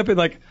 you're going to end up in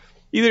like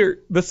either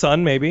the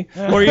sun maybe,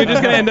 or you're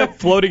just going to end up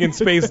floating in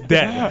space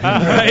dead,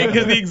 right?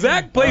 Because the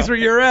exact place where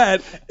you're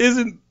at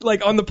isn't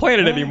like on the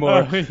planet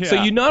anymore.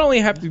 So you not only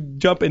have to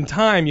jump in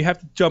time, you have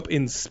to jump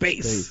in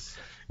space.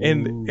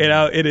 And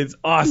it is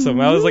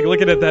awesome. I was like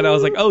looking at that, I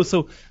was like, oh,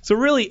 so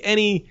really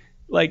any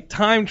like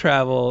time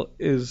travel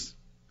is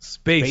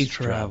space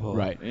travel.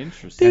 Right.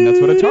 Interesting. And that's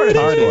what a TARDIS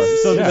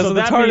is for. So That's what the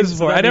that TARDIS means- is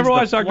for. that I never means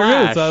watched the Doctor Who,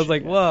 Flash- so I was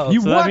like, whoa.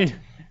 You So what? that means-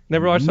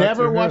 Never watched Doctor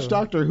Never Who. watched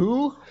Doctor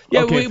Who?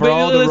 Yeah, Okay, for but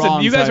all the listen,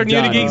 wrongs you guys are I've new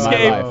to done in my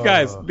Geekscape, life.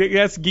 guys.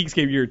 That's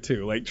Geekscape year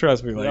 2. Like,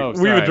 trust me, like Oh, we've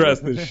sorry.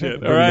 addressed this shit. All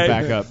Bring it right,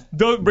 back up.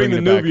 don't bring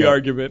the Bring it back newbie up.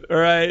 argument. All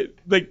right,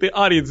 like the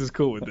audience is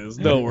cool with this.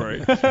 Don't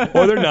worry,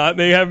 or they're not.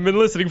 They haven't been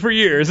listening for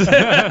years.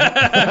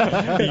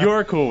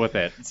 You're cool with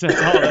it. So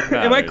that's all that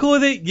matters. Am I cool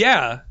with it?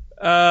 Yeah.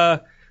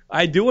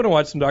 I do want to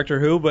watch some Doctor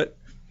Who, but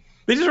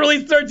they just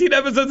released 13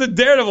 episodes of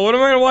Daredevil. When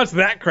am I going to watch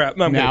that crap?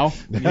 No, I'm Now?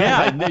 kidding.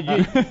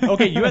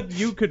 Yeah.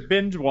 You could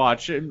binge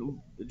watch and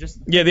just.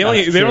 Yeah, they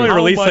only How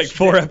released much like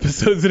 4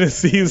 episodes in a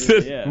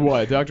season. Yeah.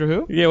 What, Doctor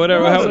Who? Yeah,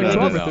 whatever. No, How- no,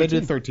 no, no. They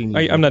did 13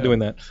 years. I'm not doing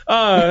that.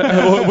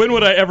 When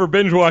would I ever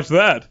binge watch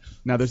that?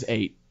 Now there's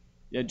 8.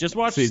 Yeah, just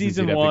watch Seasons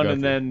season you'd have to 1 go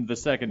and through. then the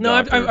second. No,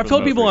 Doctor I've for the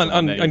told most people on recent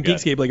one that you got.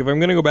 Geekscape, like if I'm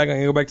gonna go back, I'm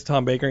gonna go back to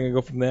Tom Baker. I'm gonna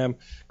go from them.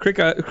 Chris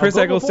Go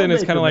Eccleston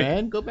is before kind of like Baker,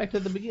 man. Go back to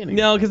the beginning.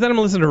 no, because then I'm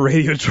gonna listen to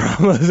radio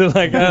dramas and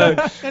like I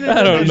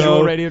don't Visual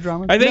know. radio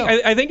dramas? I think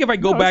No. I think if I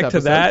go No, back it's to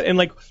that episodes. and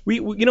like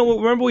we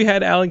remember we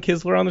had Alan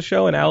Kisler on the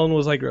show and Alan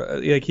was like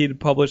he'd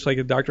published like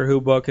a Doctor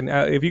Who book and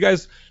if you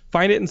guys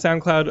find it in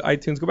SoundCloud,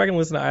 iTunes, go back and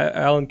listen to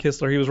Alan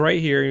Kisler. He was right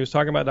here. He was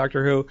talking about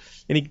Doctor Who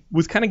and he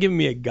was kind of giving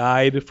me a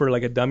guide for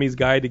like a dummy's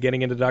guide to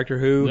getting into Doctor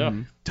Who. Yeah.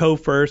 Toe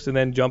first and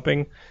then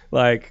jumping.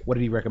 Like What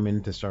did he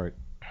recommend to start?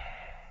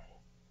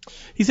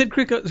 he said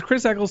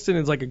Chris Eccleston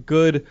is like a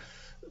good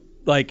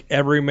like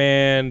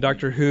everyman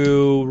Doctor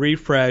Who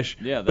refresh.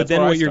 Yeah, that's but then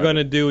where I what you're started.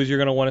 going to do is you're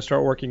going to want to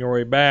start working your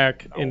way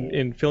back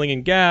in filling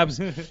in gaps.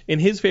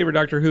 And his favorite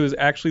Doctor Who is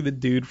actually the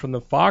dude from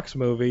the Fox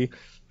movie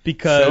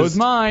because So is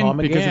mine Tom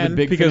because of McCann. the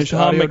Big because Finish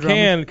Tom audio McCann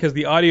dramas. because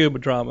the audio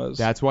dramas.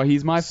 That's why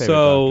he's my favorite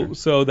Doctor.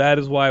 So that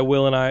is why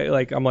Will and I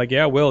like I'm like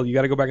yeah Will you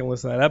got to go back and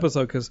listen to that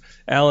episode because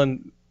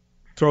Alan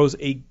throws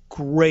a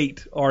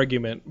great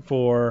argument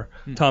for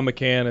Tom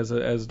McCann as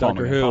Paul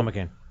Doctor McCann. Who. Tom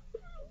McCann.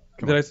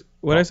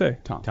 What did I say?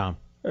 Tom.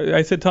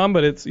 I said Tom,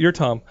 but it's you're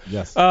Tom.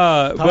 Yes.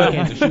 Tom But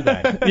McCann's a shoe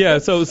guy. yeah,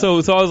 so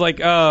I was like,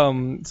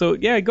 so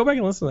yeah, go back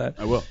and listen to that.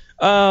 I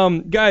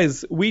will.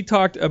 Guys, we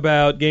talked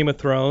about Game of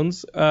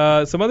Thrones.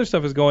 Some other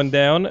stuff is going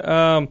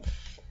down.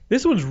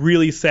 This one's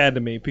really sad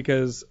to me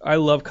because I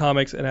love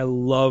comics and I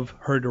love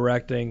her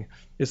directing,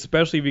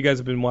 especially if you guys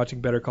have been watching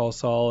Better Call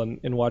Saul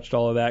and watched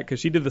all of that because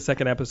she did the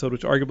second episode,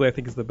 which arguably I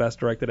think is the best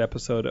directed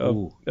episode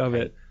of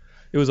it.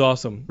 It was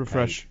awesome.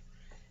 Refresh.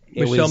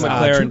 Michelle was,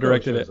 McLaren Tuco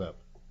directed shows it. up.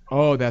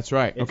 Oh, that's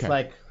right. It's Okay.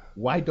 like,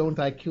 why don't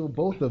I kill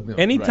both of them?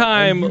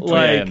 Anytime, Right.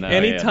 like, Yeah, no,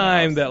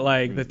 anytime yeah, no, that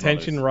like the it's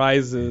tension mothers.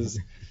 rises.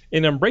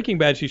 In Breaking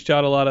Bad, she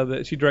directed a lot of the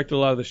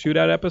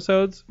shootout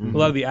episodes, a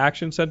lot of the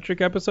action-centric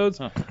episodes.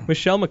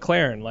 Michelle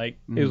McLaren,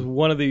 is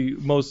one of the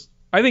most.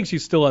 I think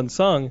she's still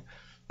unsung,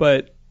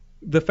 but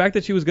the fact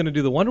that she was going to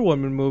do the Wonder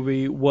Woman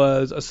movie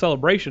was a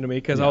celebration to me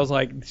because I was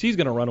like, she's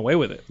going to run away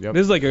with it. Yep.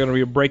 This is like going to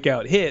be a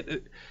breakout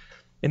hit.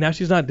 And now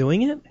she's not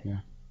doing it? Yeah.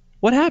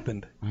 What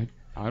happened?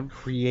 I'm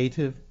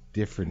Creative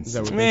difference. Is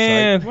that what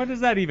Man, What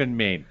does that even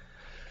mean?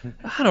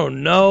 I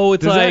don't know.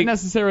 It's Does like that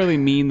necessarily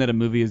mean that a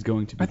movie is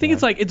going to be I think bad?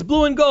 it's like it's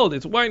blue and gold,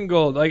 it's white and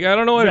gold. Like I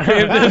don't know what a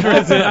creative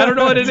difference is. I don't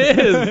know what it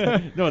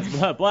is. No, it's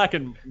black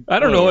and. I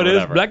don't know what it is.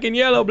 whatever. Black and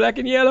yellow, black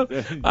and yellow.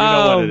 You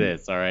know what it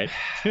is, all right?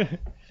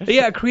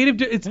 Yeah,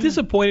 it's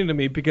disappointing to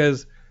me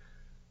because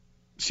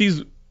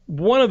she's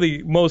one of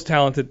the most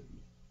talented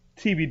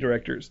TV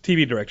directors.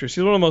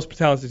 She's one of the most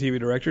talented TV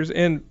directors,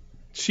 and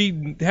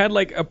she had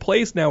like a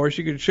place now where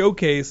she could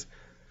showcase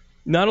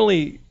not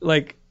only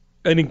like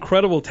an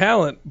incredible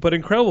talent, but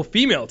incredible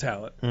female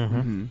talent.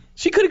 Mm-hmm.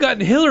 She could have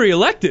gotten Hillary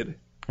elected.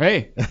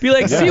 Hey. Be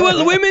like, see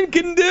what women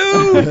can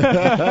do.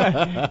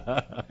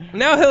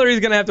 Now Hillary's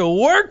gonna have to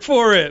work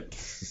for it.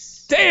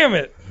 Damn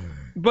it.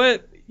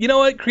 But you know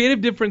what?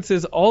 Creative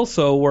differences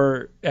also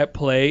were at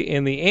play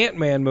in the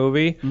Ant-Man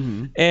movie,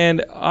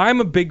 and I'm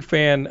a big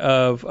fan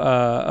of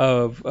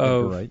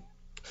Right.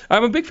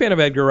 I'm a big fan of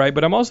Edgar Wright,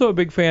 but I'm also a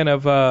big fan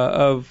of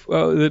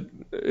the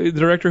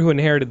director who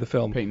inherited the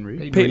film, Peyton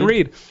Reed. Peyton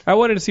Reed. I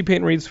wanted to see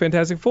Peyton Reed's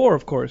Fantastic Four,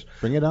 of course.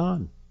 Bring it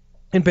on.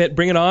 And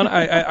Bring It On.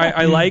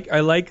 I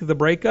like the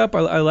breakup.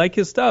 I like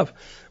his stuff.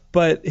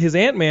 But his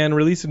Ant-Man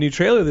released a new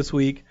trailer this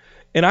week,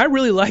 and I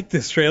really liked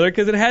this trailer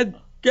because it had,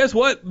 guess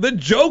what? The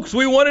jokes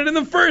we wanted in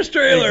the first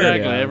trailer.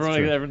 Exactly. Yeah,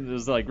 Everyone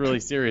was like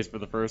really serious for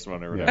the first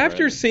one or whatever.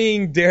 After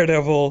seeing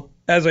Daredevil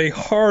as a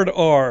hard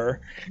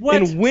R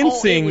and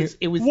wincing,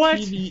 it was What?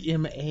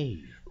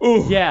 TVMA.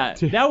 ooh, Yeah,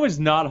 that was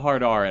not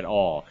hard R at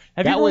all.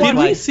 Have That you ever was did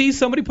watched, we see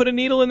somebody put a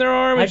needle in their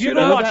arm and Have you shoot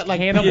ever up? watched like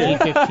Hannibal?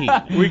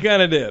 PG-15. We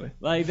kind of did.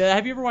 Like,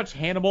 have you ever watched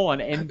Hannibal on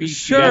NBC?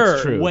 Sure.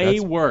 That's true. Way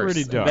That's worse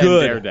pretty than dark.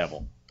 Good.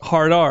 Daredevil.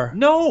 Hard R.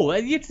 No,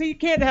 you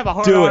can't have a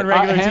hard Do R it. on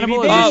regular Hannibal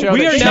TV. is a show We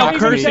that are shocks now me.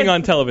 cursing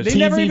on television. They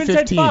never even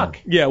said TV-15. fuck.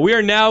 Yeah, we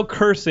are now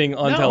cursing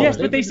on No. television.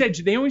 Yes,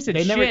 but they only said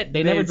They never- shit.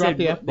 they never dropped said,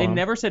 the F-bomb. They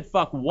never said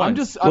fuck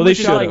once. Well, they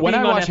should've. When I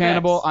Being on watch FX.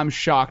 Hannibal, I'm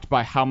shocked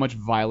by how much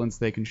violence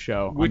they can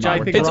show. Which on I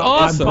that think It's is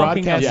awesome.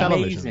 fucking Broadcast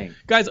amazing.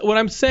 Guys, what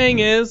I'm saying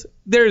is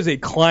there's a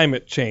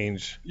climate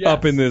change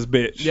up in this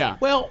bitch. Yeah.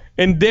 Well,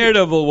 And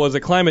Daredevil was a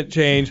climate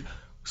change.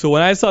 So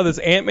when I saw this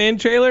Ant-Man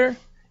trailer,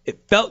 it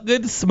felt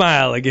good to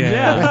smile again.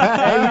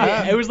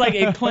 Yeah, it was like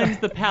it cleansed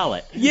the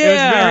palate.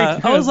 Yeah.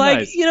 It I was like,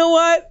 nice. you know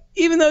what?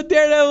 Even though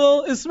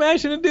Daredevil is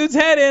smashing a dude's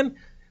head in,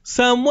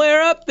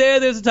 somewhere up there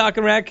there's a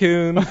talking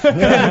raccoon and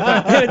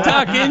a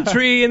talking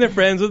tree, and they're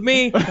friends with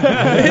me.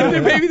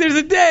 And maybe there's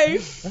a day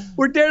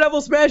where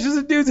Daredevil smashes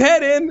a dude's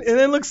head in and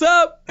then looks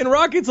up and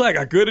Rocket's like,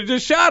 I could have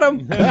just shot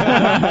him.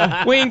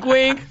 Wink,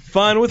 wink.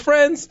 Fun with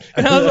friends.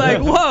 And I was like,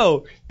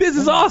 whoa, this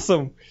is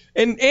awesome.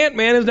 And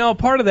Ant-Man is now a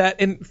part of that,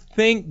 and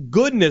thank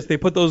goodness they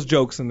put those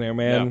jokes in there,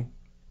 man.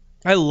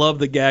 I love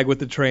the gag with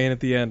the train at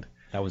the end.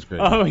 that was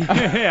great. Oh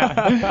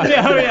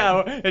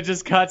yeah. It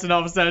just cuts, and all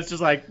of a sudden it's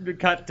just like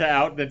cut to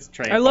out. That's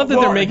train. I love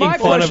that they're making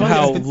fun of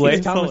how it's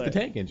lame. Thomas the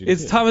Tank Engine.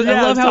 It's too. Thomas. Yeah,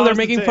 I love it's how they're Thomas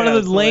making the fun Tank.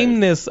 of the That's hilarious.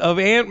 lameness of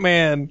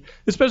Ant-Man,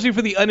 especially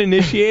for the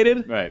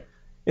uninitiated. Right.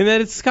 And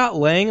that it's Scott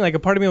Lang. Like a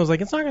part of me was like,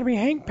 it's not gonna be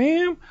Hank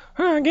Pym.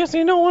 I guess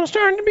they don't want to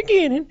start in the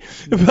beginning.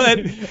 But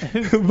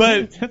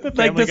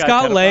like the Guy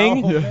Scott pedophile,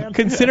 Lang, man.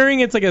 considering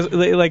it's like a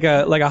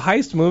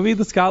heist movie,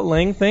 the Scott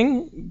Lang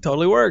thing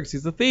totally works.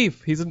 He's a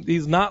thief. He's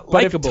not But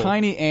likable. if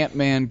Tiny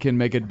Ant-Man can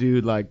make a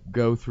dude like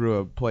go through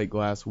a plate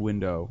glass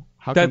window,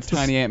 how come That's just-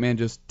 Tiny Ant-Man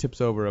just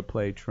tips over a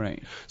play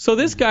train? So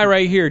this guy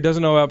right here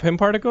doesn't know about Pym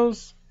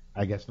particles.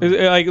 I guess. Is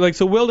it like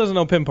so Will doesn't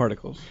know Pym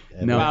particles.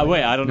 No.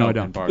 Wait, I don't No, know.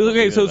 I don't.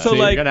 Okay, so you're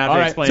like- gonna have to all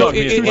right, explain So to me.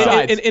 it's as two well.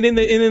 sides. and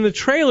in the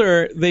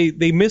trailer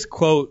they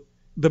misquote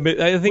the.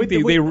 I think they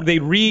Yeah, they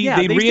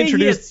reintroduced. say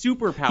he has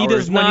superpowers he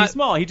does when not- he's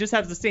small. He just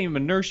has the same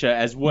inertia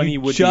as when he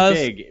would just,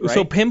 be big. Right?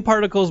 So Pym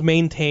particles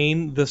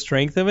maintain the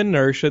strength of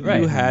inertia that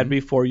you Right. had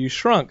before you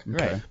shrunk.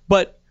 Right.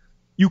 But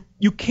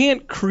you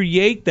can't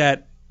create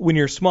that when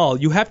you're small.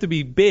 You have to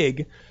be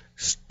big,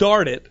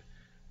 start it,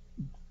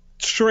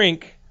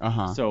 shrink,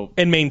 So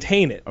and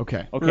maintain it.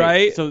 Okay.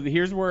 Right? So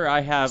here's where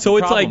I have. So a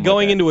it's problem like with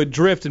going that. into a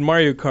drift in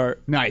Mario Kart.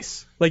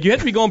 Nice. Like you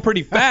have to be going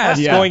pretty fast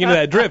Yeah. going into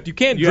that drift. You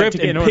can't You have drift to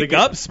get and in order to pick get-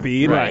 up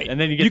speed. Right. And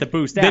then you get the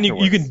boost Then you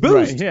can afterwards.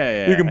 boost. Right.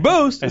 Yeah. You can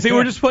boost. See,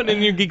 we're just putting it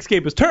in your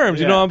Geekscape terms.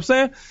 You know Yeah. what I'm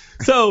saying?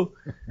 So,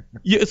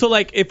 so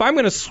like if I'm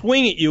gonna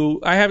swing at you,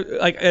 I have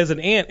like as an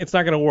ant, it's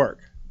not gonna work.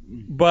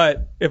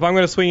 But if I'm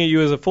going to swing at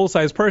you as a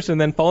full-size person,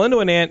 then fall into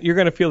an ant, you're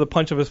going to feel the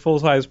punch of a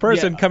full-size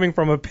person Yeah. coming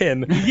from a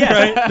pin. Yeah,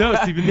 Right? no,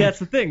 Steven, that's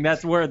the thing.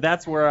 That's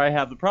where I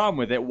have the problem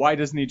with it. Why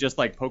doesn't he just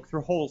like poke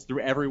through holes through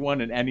everyone,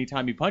 and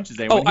anytime he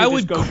punches anyone? Oh, I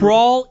would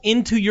crawl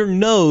into your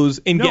nose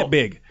and No. get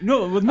big.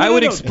 No, I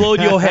would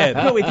explode your head.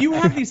 No, if you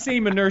have the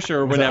same inertia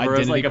or whatever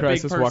as like a big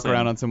crisis, person, walk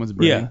around on someone's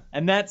brain. Yeah.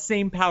 and that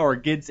same power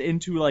gets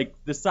into like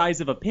the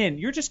size of a pin,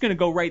 you're just gonna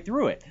go right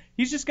through it.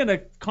 he's just gonna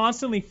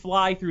constantly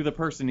fly through the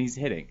person he's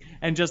hitting,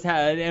 and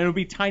it'll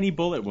be tiny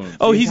bullet wounds.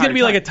 Oh, he's gonna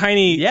be like a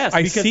tiny. Yes,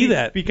 I see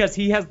that because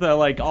he has the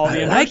all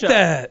the like inertia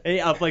that.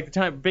 of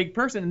the big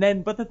person, and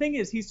then but the thing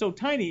is he's so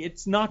tiny,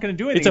 it's not gonna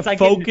do anything. It's a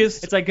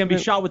focused. It's like gonna be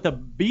shot with a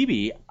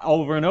BB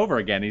over and over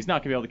again. He's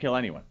not gonna be able to kill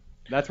anyone.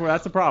 That's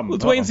the problem.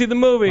 Let's wait and see the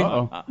movie.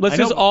 Let's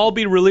just know. all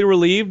be really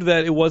relieved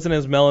that it wasn't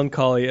as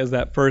melancholy as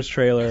that first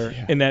trailer,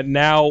 and that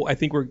now I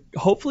think we're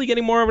hopefully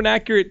getting more of an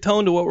accurate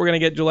tone to what we're going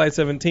to get July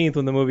 17th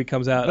when the movie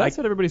comes out. That's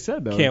what everybody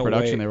said, though. can't In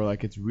production, wait. They were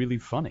like, it's really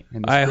funny.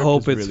 And the I script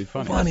hope is it's really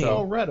funny. funny. It's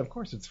all red. Of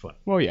course it's fun.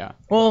 Well, yeah.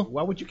 Well,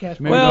 Why would you cast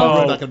Maybe Paul Well,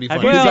 Rudd? Not going to be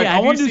have funny. you He's seen- like, I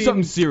have want to you do seen-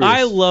 something serious.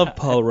 I love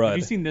Paul Rudd. Have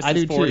you seen this? I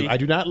is do 40? too. I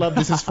do not love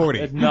This Is 40.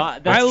 That's not. I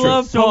That's true.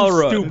 love so Paul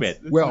Rudd. Stupid.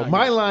 Well,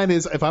 my line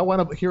is, if I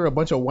want to hear a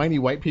bunch of whiny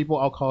white people,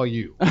 I'll call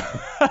you.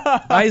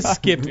 I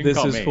skipped can This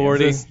call Is me.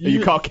 40.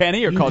 You call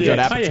Kenny or call did. Judd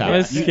I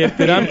Apatow? skipped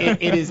it.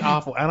 It is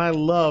awful, and I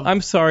love. I'm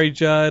sorry,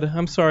 Judd.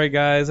 I'm sorry,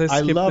 guys. I I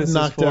skipped love This Is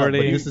Knocked Up, 40.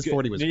 but This Is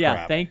 40 was Yeah,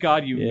 crap. thank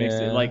God you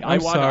mixed it. Like I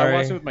I'm watched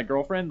sorry. it with my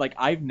girlfriend. Like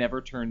I've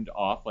never turned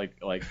off like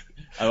I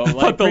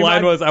thought the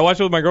line was, I watched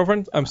it with my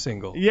girlfriend. I'm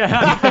single. Yeah.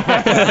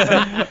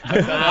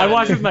 I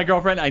watched it with my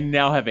girlfriend. I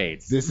now have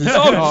AIDS. This is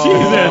Oh,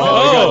 Jesus. it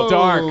Oh, got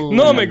dark.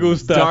 No me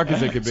gusta. Dark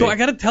as it could be. So I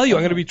got to tell you,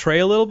 I'm going to betray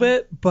a little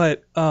bit,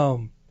 but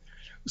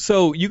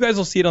so you guys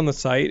will see it on the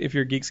site if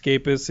you're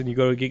Geekscapists and you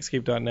go to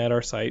geekscape.net,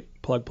 our site,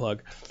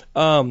 plug.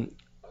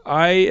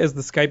 I, as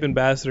the Skype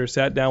ambassador,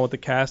 sat down with the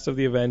cast of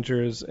the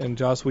Avengers and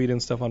Joss Whedon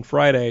stuff on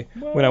Friday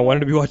when I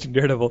wanted to be watching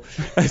Daredevil.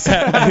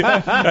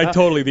 I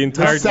totally the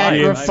entire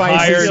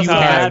sacrifices you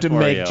time. have to For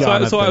make, you.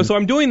 Jonathan. So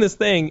I'm doing this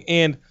thing,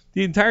 and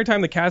the entire time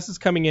the cast is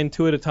coming in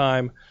two at a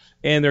time,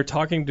 and they're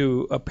talking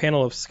to a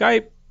panel of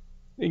Skype,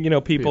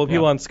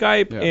 people on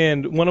Skype, Yeah.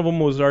 and one of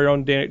them was our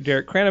own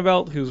Derek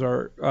Cranevelt, who's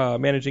our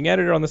managing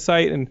editor on the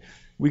site, and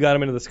we got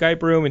him into the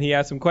Skype room, and he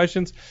asked some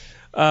questions.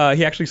 He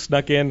actually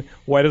snuck in.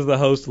 Why does the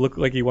host look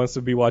like he wants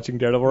to be watching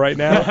Daredevil right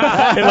now?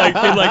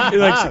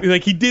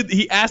 and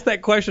he asked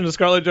that question to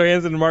Scarlett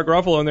Johansson and Mark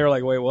Ruffalo, and they were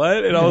like, "Wait,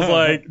 what?" And I was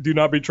like, "Do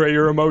not betray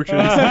your emotions."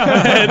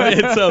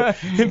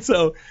 and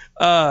so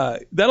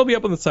that'll be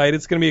up on the site.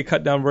 It's going to be a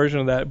cut down version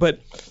of that. But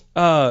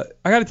I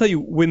got to tell you,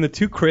 when the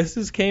two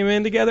Chris's came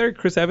in together,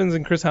 Chris Evans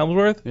and Chris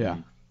Hemsworth, Yeah.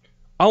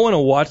 I want to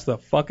watch the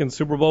fucking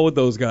Super Bowl with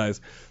those guys.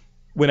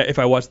 If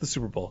I watch the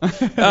Super Bowl,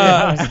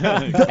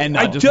 And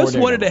I not just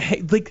more wanted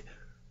to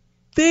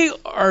they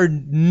are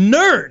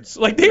nerds.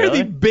 Like they are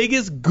the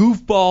biggest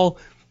goofball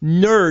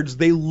nerds.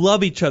 They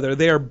love each other.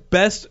 They are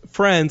best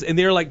friends, and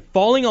they are like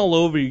falling all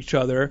over each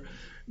other.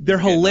 They're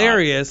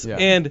hilarious, Yeah.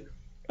 and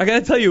I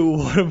gotta tell you,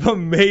 one of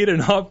them made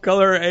an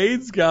off-color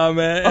AIDS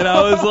comment, and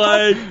I was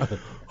like,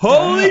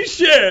 "Holy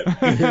shit,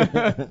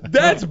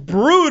 that's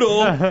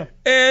brutal!"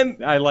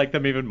 And I like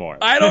them even more.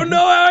 I don't know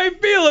how I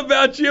feel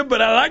about you,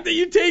 but I like that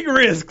you take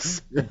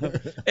risks.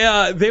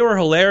 They were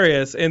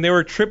hilarious, and they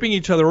were tripping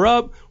each other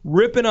up,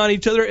 ripping on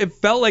each other. It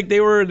felt like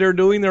they're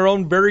doing their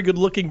own very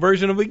good-looking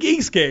version of a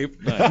Geekscape.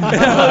 And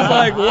I was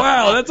like,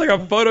 wow, that's like a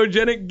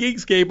photogenic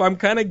Geekscape I'm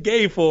kind of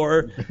gay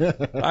for.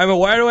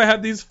 Why do I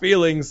have these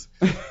feelings?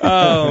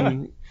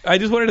 I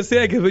just wanted to say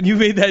that because when you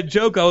made that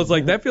joke, I was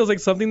like, that feels like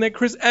something that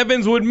Chris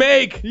Evans would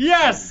make.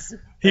 Yes.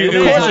 It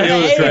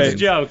was great. AIDS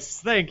jokes.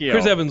 Thank you.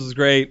 Chris Evans was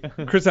great.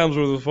 Chris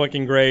Hemsworth was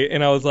fucking great.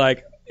 And I was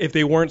like, if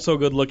they weren't so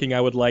good looking,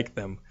 I would like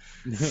them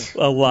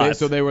a lot.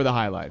 So they were the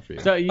highlight for you.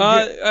 So you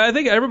I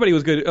think everybody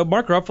was good.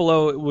 Mark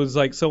Ruffalo was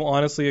like so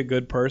honestly a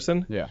good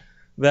person Yeah.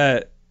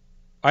 that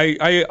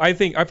I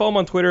think I follow him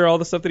on Twitter, all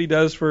the stuff that he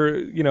does for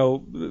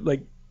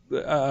the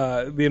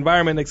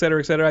environment, et cetera,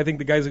 et cetera. I think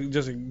the guy's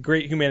just a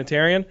great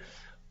humanitarian.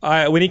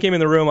 When he came in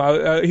the room,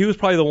 he was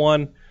probably the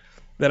one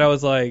that I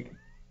was like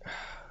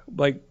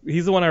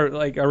he's the one I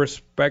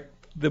respect.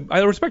 I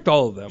respect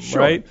all of them, Sure.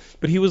 right?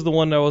 But he was the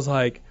one that was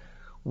like,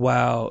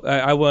 wow,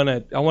 I want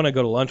to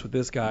go to lunch with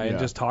this guy and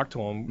just talk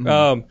to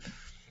him.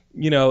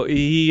 Mm-hmm.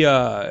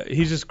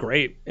 He's just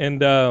great,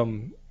 and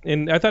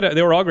I thought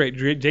they were all great.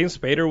 James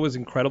Spader was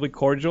incredibly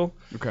cordial.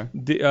 Okay.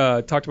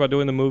 Talked about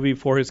doing the movie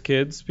for his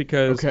kids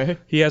because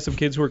he has some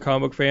kids who are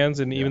comic book fans,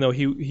 and even though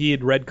he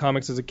had read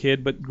comics as a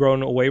kid but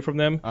grown away from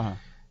them,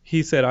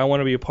 he said, I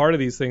want to be a part of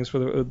these things for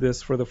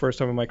the first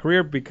time in my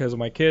career because of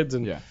my kids,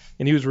 and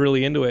he was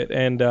really into it,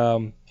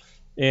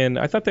 and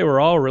I thought they were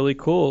all really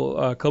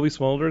cool. Kobe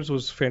Smulders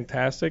was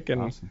fantastic,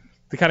 and awesome.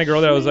 The kind of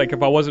girl that I was like,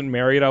 if I wasn't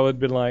married, I would have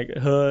been like,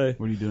 hi.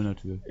 What are you doing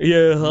after this?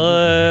 Yeah,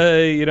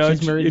 hi.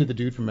 She's married to the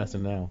dude from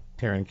Messin Now,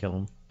 Taron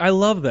Killam. I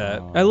love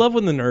that. I love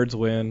when the nerds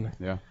win.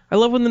 Yeah. I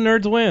love when the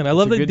nerds win. I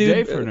love that good dude.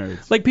 day for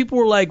nerds. Like people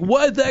were like,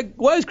 why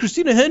is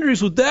Christina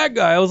Hendricks with that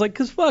guy? I was like,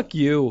 'cause fuck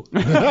you.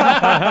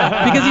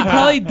 Because he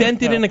probably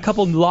dented in a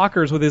couple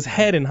lockers with his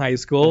head in high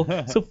school.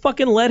 So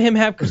fucking let him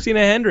have Christina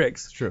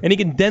Hendricks. True. And he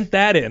can dent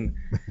that in.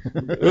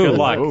 Good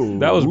luck.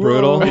 That was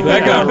brutal.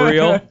 That got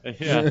real.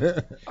 Yeah.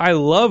 I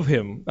love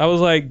him. I was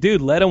like,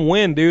 dude, let him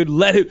win, dude.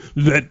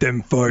 Let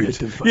them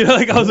fight.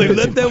 I was like,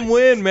 let them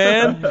win,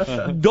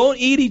 man. Don't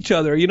eat each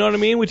other. You know what I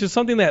mean? Which is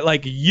something that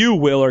like you,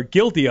 Will, are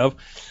guilty of.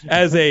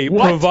 as a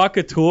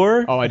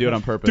provocateur. Oh, I do it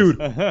on purpose.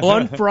 Dude,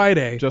 on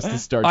Friday, Just to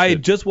start I shit.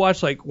 had just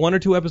watched like 1 or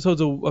 2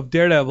 episodes of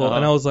Daredevil,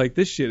 and I was like,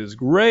 this shit is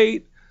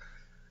great.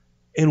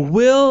 And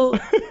Will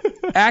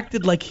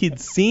acted like he'd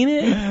seen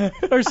it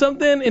or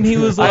something, and he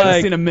was I like,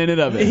 haven't seen a minute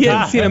of it. he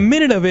hadn't seen a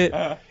minute of it.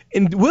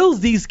 And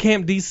Will's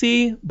Camp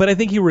DC, but I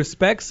think he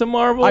respects some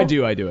Marvel. I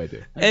do.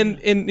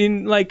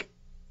 And like,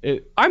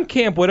 I'm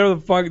camp whatever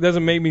the fuck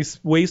doesn't make me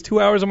waste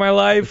 2 hours of my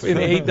life in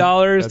 $8,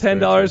 $10, $15,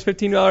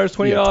 $20,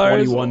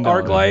 $21.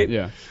 ArcLight.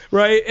 Yeah.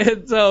 Right?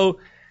 And so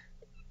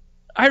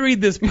I read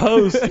this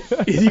post.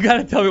 You got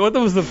to tell me, what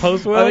was the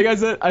post, Will? I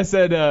think I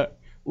said,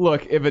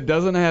 look, if it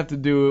doesn't have to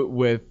do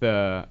with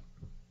a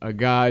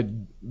guy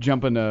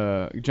jumping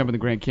the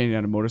Grand Canyon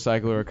on a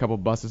motorcycle or a couple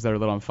buses that are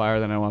lit on fire,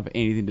 then I don't have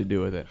anything to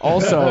do with it.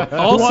 Also, who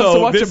wants to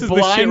watch this a is the shit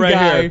blind right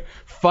guy here.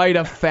 fight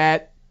a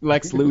fat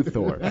Lex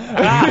Luthor?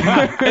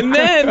 And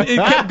then it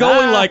kept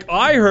going like,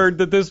 I heard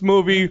that this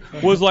movie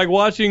was like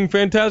watching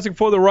Fantastic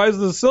Four: The Rise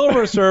of the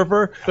Silver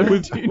Surfer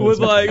with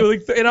like,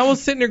 and I was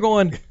sitting there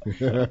going,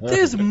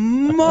 this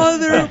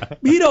mother,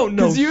 he don't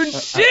know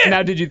shit.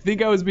 Now, did you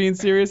think I was being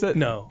serious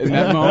No. in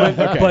that moment?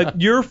 Okay. But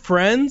your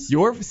friends,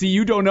 See,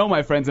 you don't know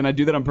my friends, and I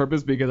do that on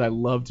purpose because I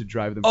love to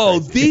drive them oh,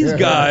 crazy. these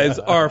guys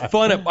are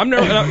fun. I'm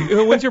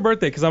never. When's your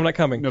birthday? Because I'm not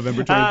coming.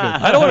 November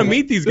 25th. I don't want to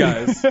meet these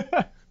guys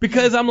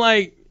because I'm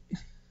like,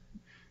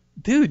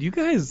 dude, do you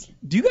guys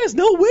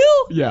know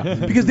Will? Yeah.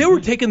 Because they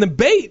were taking the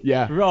bait.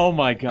 Yeah. Oh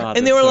my god.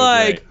 And they that's were so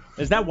like,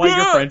 great. Is that why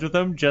you're friends with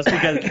them? Just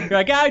because you're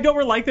like, I don't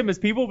really like them as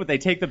people, but they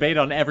take the bait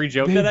on every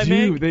joke that I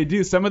make? They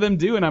do. Some of them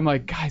do, and I'm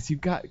like, guys,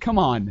 come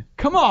on.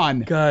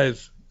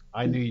 guys.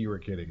 I knew you were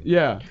kidding.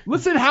 Yeah.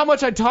 Listen how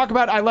much I talk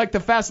about I like the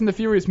Fast and the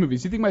Furious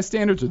movies. You think my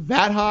standards are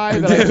that high?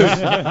 That I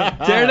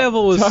just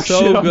Daredevil was talk shit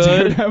so on good,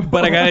 Daredevil.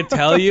 but I gotta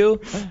tell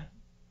you,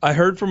 I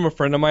heard from a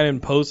friend of mine in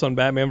posts on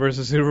Batman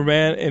vs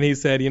Superman, and he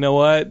said, you know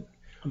what?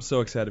 I'm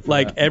so excited for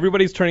Like, that.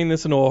 everybody's turning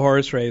this into a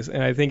horse race,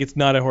 and I think it's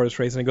not a horse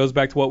race, and it goes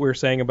back to what we were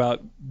saying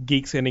about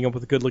geeks ending up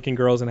with good-looking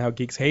girls and how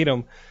geeks hate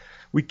them.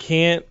 We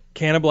can't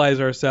cannibalize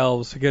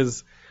ourselves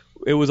because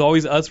it was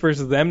always us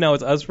versus them. Now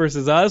it's us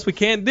versus us. We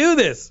can't do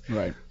this.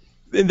 Right.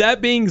 And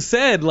that being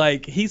said,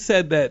 like, he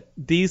said that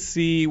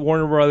DC,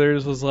 Warner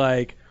Brothers, was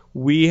like,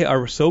 we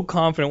are so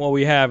confident what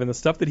we have, and the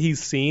stuff that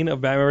he's seen of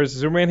Batman vs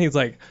Superman, he's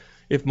like,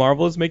 if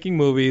Marvel is making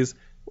movies,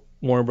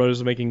 Warner Brothers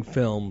is making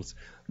films.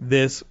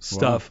 This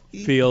stuff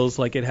feels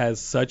like it has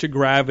such a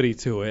gravity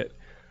to it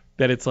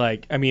that it's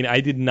like, I mean, I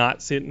did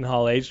not sit in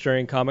Hall H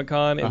during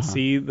Comic-Con and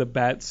see the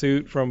bat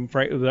suit from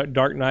the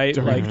Dark Knight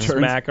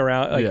smack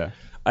around. Like,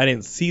 I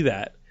didn't see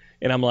that.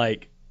 And I'm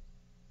like,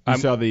 You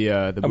saw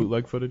the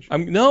bootleg footage?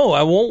 No,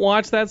 I won't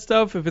watch that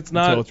stuff if it's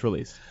not. Until it's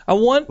released. I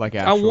want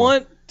actual. I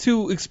want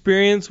to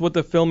experience what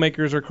the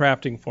filmmakers are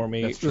crafting for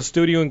me, the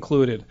studio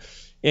included.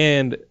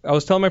 And I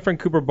was telling my friend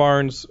Cooper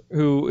Barnes,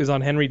 who is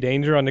on Henry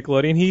Danger on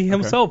Nickelodeon, he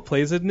himself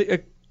plays a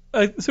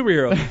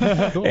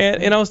superhero. Cool.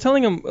 And I was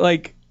telling him,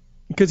 like,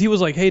 because he was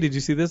like, hey, did you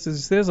see this? Did you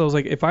see this? I was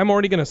like, if I'm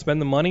already going to spend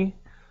the money,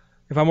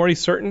 if I'm already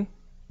certain,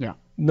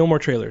 no more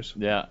trailers.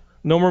 Yeah.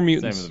 No more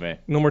mutants. Same with me.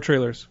 No more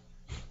trailers.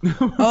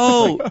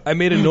 I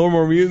made a No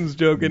More Mutants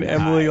joke, and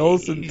Emily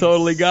Olsen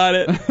totally got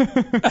it.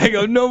 I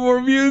go, no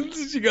more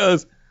mutants? She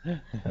goes,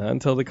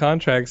 until the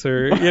contracts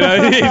are, she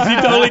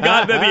totally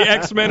got that the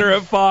X-Men are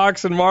at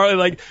Fox and Marley,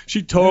 like,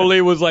 she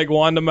totally was like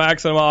Wanda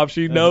Maximoff.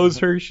 She knows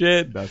her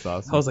shit. That's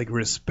awesome. I was like,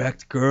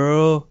 respect,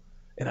 girl.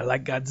 And I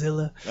like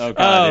Godzilla. Oh,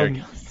 God, there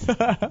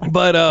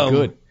it goes.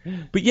 Good.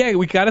 But yeah,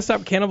 we got to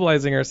stop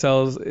cannibalizing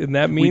ourselves, and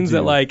that means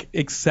that, like,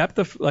 accept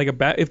if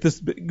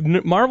this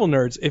Marvel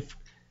nerds, if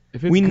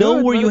we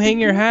know where you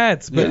hang your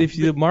hats, but if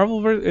the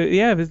Marvel,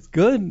 if it's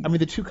good. I mean,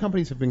 the two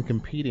companies have been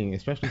competing,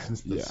 especially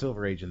since the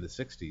Silver Age in the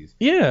 60s.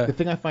 Yeah. The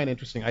thing I find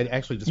interesting, I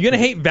actually just... You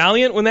gonna hate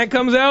Valiant when that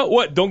comes out?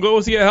 What? Don't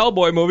go see a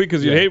Hellboy movie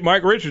because you hate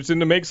Mike Richardson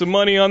to make some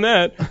money on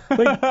that.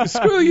 Like,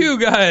 screw you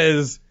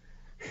guys.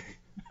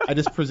 I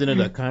just presented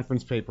a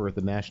conference paper at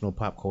the National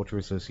Pop Culture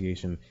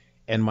Association,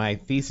 and my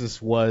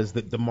thesis was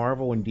that the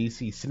Marvel and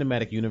DC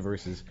cinematic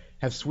universes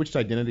have switched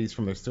identities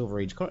from their Silver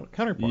Age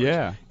counterparts.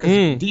 Yeah.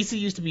 Because DC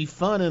used to be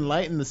fun and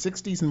light in the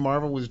 60s, and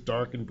Marvel was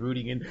dark and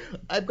brooding, and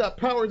I've got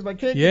powers, but I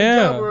can't get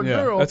a job or a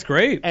girl. That's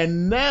great.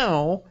 And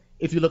now,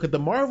 if you look at the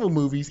Marvel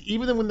movies,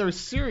 even when they're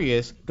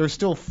serious, they're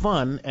still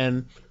fun,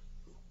 and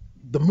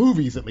the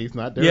movies, at least,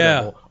 not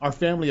Daredevil, are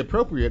family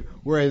appropriate,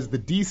 whereas the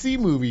DC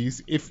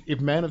movies, if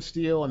Man of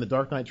Steel and the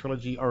Dark Knight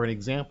trilogy are an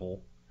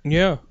example,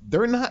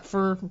 they're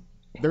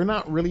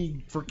not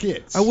really for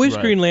kids. I wish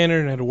Green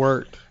Lantern had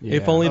worked,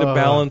 if only to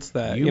balance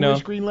that. You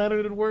wish Green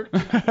Lantern had worked?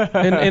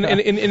 and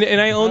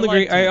I own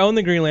I own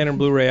the Green Lantern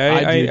Blu-ray.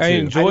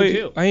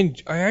 I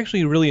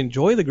actually really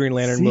enjoy the Green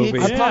Lantern movie.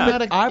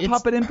 I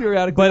pop it in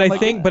periodically.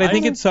 But I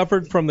think it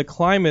suffered from the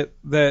climate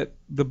that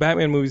the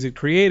Batman movies had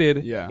created,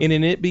 and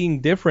in it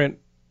being different,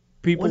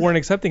 people weren't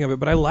accepting of it.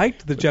 But I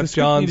liked the Jeff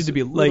Johns needed to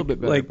be a little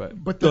bit better,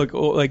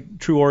 like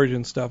True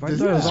Origin stuff. I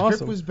thought it was the script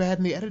awesome. was bad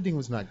and the editing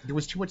was not. There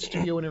was too much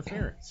studio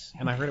interference,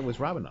 and I heard it was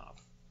Robinoff.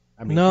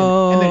 I mean,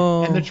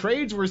 No. and the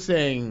trades were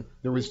saying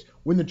there was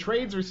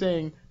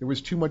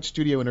too much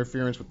studio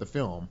interference with the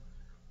film,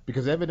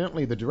 because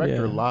evidently the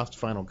director lost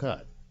Final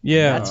Cut.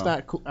 Yeah. That's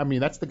not cool. I mean,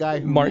 that's the guy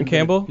who Martin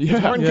Campbell?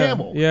 It's Martin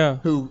Campbell. Yeah.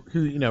 Who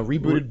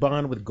rebooted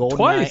Bond with GoldenEye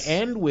Twice.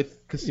 and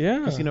with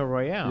Casino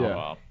Royale. Yeah.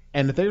 Wow.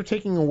 And if they were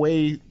taking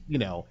away,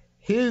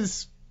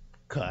 his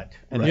cut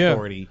and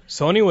authority.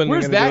 Sony wouldn't.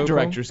 Where's gonna do that it,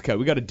 director's cut?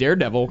 We got a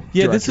Daredevil.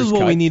 Yeah, this is director's what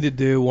cut. we need to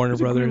do, Warner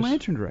There's a Green Brothers.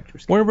 Lantern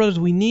director's cut. Warner Brothers,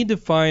 we need to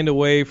find a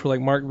way for like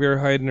Mark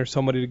Verheiden or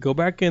somebody to go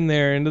back in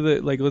there into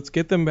the let's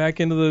get them back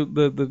into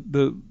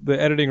the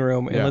editing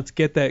room and let's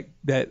get that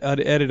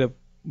edit of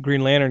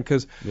Green Lantern,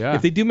 because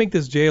if they do make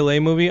this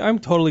JLA movie, I'm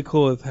totally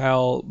cool with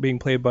Hal being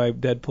played by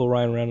Deadpool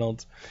Ryan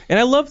Reynolds, and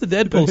I love the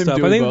Deadpool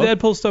stuff. I think the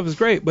Deadpool stuff is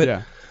great,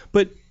 but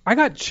I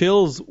got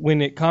chills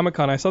when at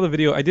Comic-Con I saw the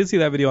video. I did see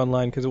that video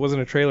online because it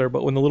wasn't a trailer,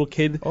 but when the little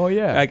kid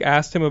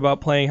asked him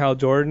about playing Hal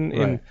Jordan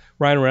and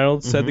Ryan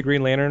Reynolds said the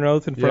Green Lantern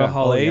oath in front of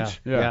Hall H.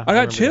 Yeah. I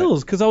got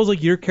chills because I was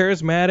like, you're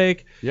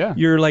charismatic. Yeah.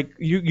 You're like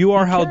you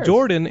are Hal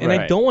Jordan, and I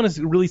Right. don't want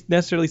to really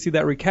necessarily see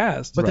that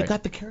recast. But they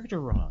got the character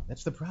wrong.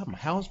 That's the problem.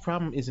 Hal's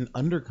problem isn't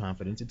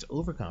underconfidence, it's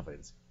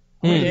overconfidence.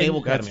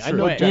 Naval Academy. I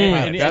know Right. Jack And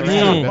Ryan. it's not That's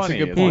a funny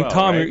good as point. well,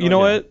 Tom, right? you know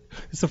what?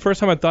 It's the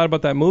first time I thought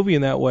about that movie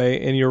in that way,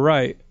 and you're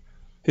right.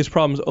 His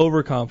problem's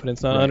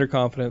overconfidence, not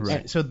underconfidence.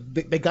 Right. So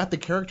they got the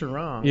character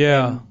wrong.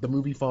 Yeah. And the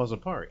movie falls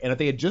apart. And if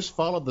they had just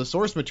followed the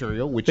source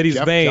material, which That he's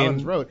Jeff vain.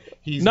 Johns wrote,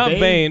 he's Not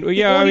vain.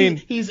 Yeah, I mean,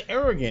 he's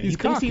arrogant. he's He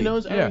thinks he cocky.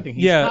 knows Yeah. everything.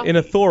 He's Yeah, cocky. in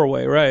a Thor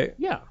way, right?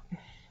 Yeah.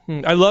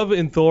 I love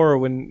in Thor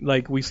when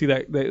like we see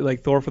that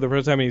like Thor for the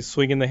first time and he's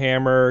swinging the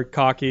hammer,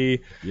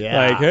 cocky,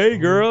 Yeah. like hey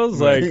girls,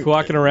 like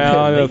walking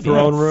around in a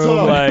throne room,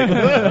 So- like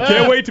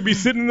can't wait to be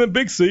sitting in the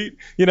big seat,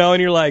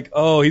 and you're like,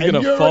 oh, he's And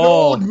gonna you're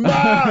fall, an old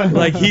man.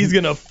 like he's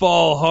gonna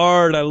fall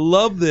hard. I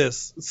love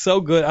this, it's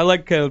so good. I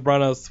like Kenneth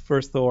Branagh's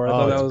first Thor.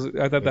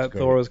 I thought that great.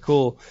 Thor was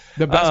cool.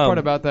 The best part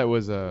about that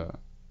was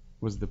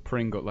the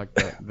Pringle, like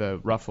the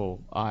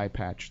ruffle eye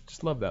patch.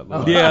 Just love that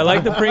look. Yeah, I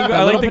like the Pringle. I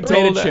That like little the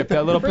potato gold- chip.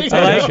 That little potato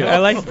I like chip. I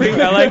like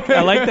Pringle. I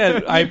like that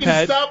You can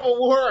iPad. stop a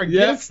war.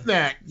 Get a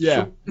snack.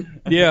 Yeah,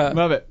 Yeah,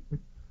 love it.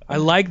 I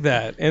like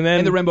that. And then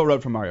And the Rainbow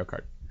Road from Mario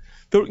Kart.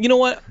 you know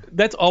what?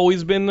 That's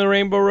always been the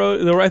Rainbow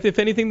Road. If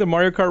anything, the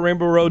Mario Kart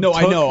Rainbow Road. No,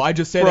 I took know. I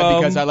just say that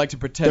from- because I like to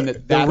pretend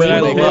that that's Rainbow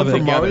where they Road live from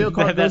together. Mario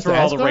Kart That's where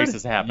all the Asgard?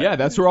 races happen. Yeah,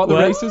 that's where all the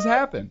What? races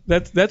happen.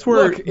 That's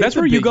where Look, it's a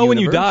you big go when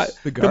you die. universe.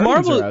 The The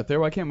Guardians Marvel. are out there.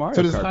 Why can't Mario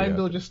So does Kart be out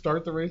Heimdall there? just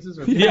start the races?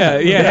 Or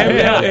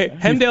Yeah.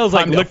 Heimdall's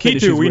like, Heimdall Lakitu,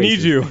 finishes we need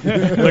races. you.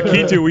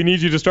 Lakitu, we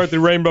need you to start the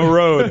Rainbow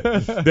Road.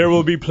 There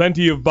will be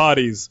plenty of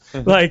bodies.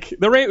 Like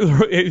the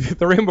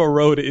Rainbow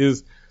Road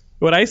is.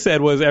 What I said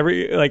was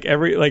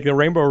the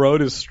Rainbow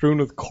Road is strewn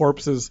with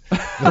corpses,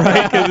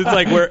 right? Because it's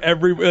like where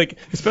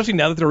especially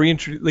now that they're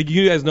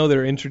you guys know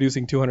they're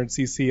introducing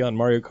 200cc on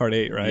Mario Kart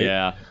 8, right?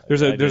 Yeah.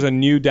 There's a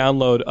new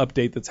download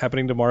update that's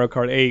happening to Mario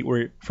Kart 8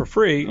 where for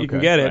free you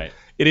can get it. Right.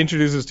 It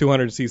introduces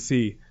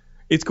 200cc.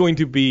 It's going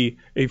to be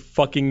a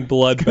fucking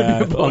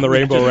bloodbath on the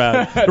Rainbow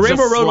Road. The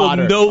Rainbow Road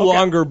slaughter. will no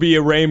longer be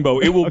a rainbow.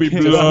 It will be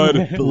blood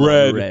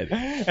red.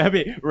 I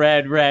mean,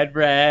 red.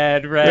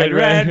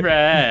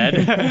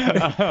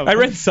 I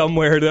read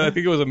somewhere that I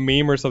think it was a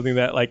meme or something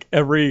that like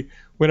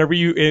whenever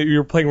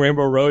you're playing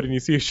Rainbow Road and you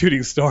see a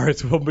shooting star,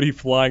 it's somebody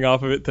flying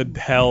off of it to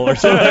hell or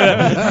something.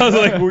 I was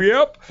like, well,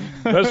 yep,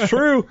 that's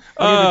true.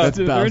 That's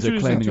they're Bowser introducing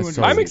claiming a 200.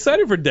 sword. I'm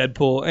excited for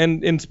Deadpool.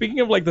 And speaking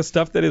of like the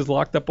stuff that is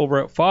locked up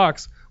over at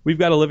Fox, we've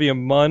got Olivia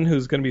Munn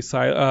who's going to be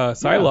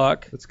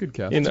Psylocke. That's a good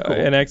cast. In That's cool.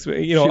 an X,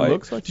 She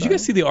looks like did you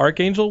guys see the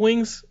Archangel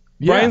wings?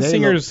 Yeah, Brian they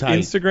Singer's look tight.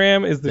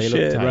 Instagram is the They look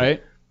shit. tight.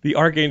 Right? The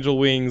Archangel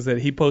wings that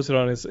he posted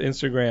on his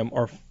Instagram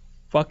are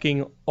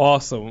fucking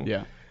awesome.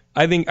 Yeah.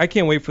 I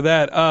can't wait for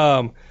that.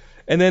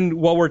 And then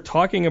while we're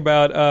talking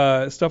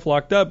about stuff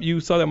locked up, you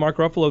saw that Mark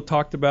Ruffalo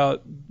talked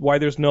about why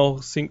there's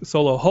no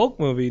solo Hulk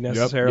movie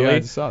necessarily. Yeah, I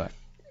just saw that.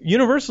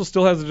 Universal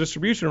still has the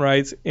distribution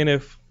rights, and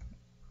if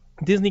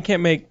Disney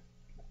can't make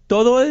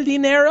todo el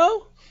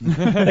dinero,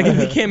 like if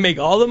they can't make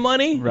all the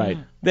money, Right.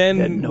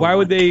 then why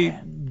would they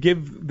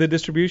give the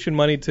distribution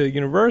money to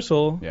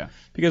Universal? Yeah.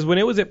 Because when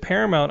it was at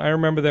Paramount, I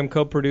remember them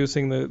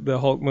co-producing the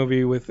Hulk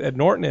movie with Ed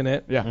Norton in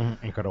it, Yeah.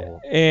 Incredible.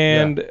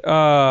 and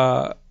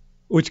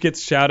which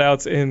gets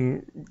shout-outs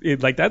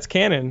like that's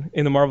canon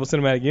in the Marvel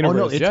Cinematic Oh Universe.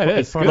 no, it's, Yeah, it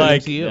it's is. part Good. of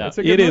Like, MCU. yeah. It's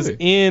a good It is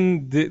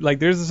movie. like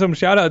there's some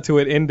shout-out to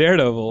it in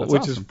Daredevil, That's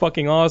which is awesome.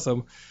 fucking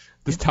awesome.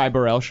 Does Ty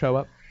Burrell show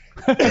up?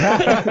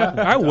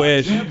 I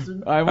wish.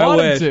 I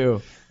want him wish.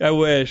 to. I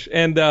wish.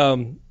 And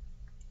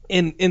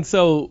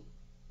so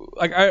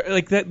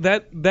like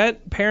that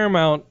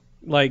Paramount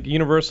like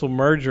Universal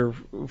merger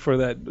for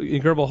that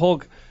Incredible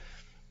Hulk.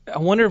 I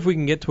wonder if we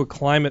can get to a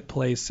climate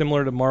place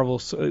similar to Marvel,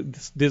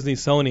 Disney,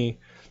 Sony,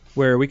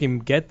 where we can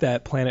get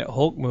that Planet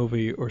Hulk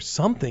movie or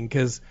something.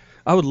 Because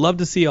I would love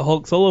to see a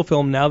Hulk solo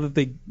film now that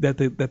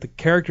the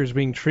character is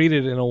being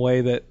treated in a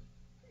way that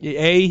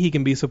he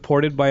can be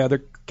supported by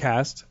other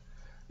cast,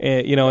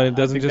 and and it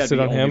doesn't I think just sit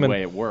that'd on be him. the And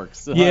way it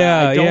works.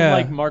 Yeah, I don't yeah.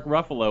 like Mark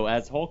Ruffalo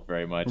as Hulk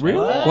very much. Really?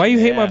 Why you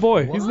hate my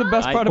boy? He's the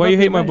best part Why about you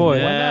hate the my boy?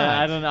 Avengers. Why not?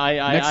 I don't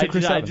know. Next to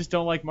Chris I Evans. just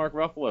don't like Mark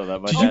Ruffalo that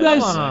much. Did you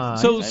guys? Come on.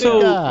 So He's a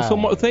so guy.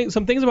 so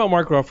some things about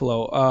Mark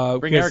Ruffalo.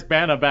 Bring because- Eric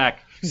Bana back.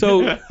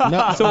 So No.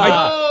 So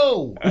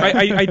no.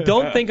 I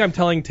don't think I'm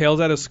telling tales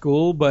out of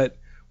school, but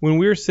when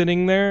we were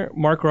sitting there,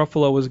 Mark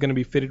Ruffalo was going to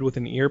be fitted with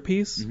an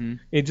earpiece,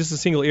 just a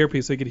single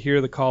earpiece, so he could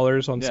hear the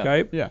callers on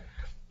Skype. Yeah.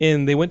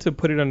 And they went to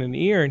put it on an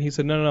ear, and he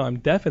said, no, I'm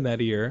deaf in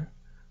that ear.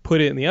 Put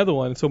it in the other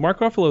one. So Mark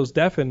Ruffalo's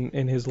deaf in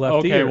his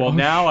left ear. Okay, well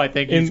now I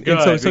think he's And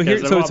good. so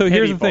here's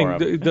the thing.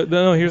 Him.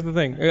 No, here's the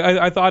thing.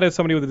 I thought as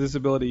somebody with a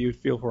disability, you'd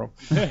feel for him.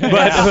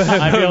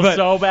 I feel but-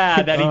 so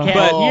bad that he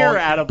can't hear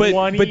out of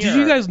one ear. But did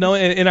you guys know?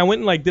 And I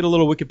went and did a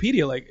little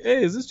Wikipedia,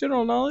 hey, is this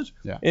general knowledge?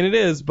 Yeah. And it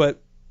is.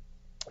 But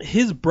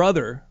his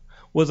brother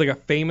was a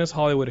famous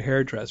Hollywood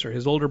hairdresser.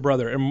 His older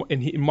brother, and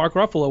Mark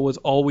Ruffalo was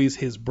always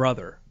his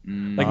brother.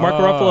 Mark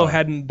Ruffalo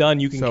hadn't done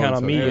You Can Count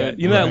on Me yet.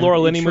 You know that Laura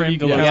Linney movie, You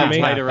Can Count on Me?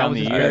 Tight around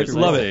the I ears.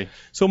 love it.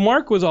 So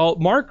Mark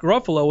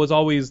Ruffalo was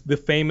always the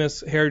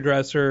famous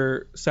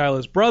hairdresser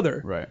stylist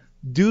brother. Right.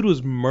 Dude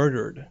was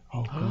murdered.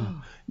 Oh,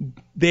 God.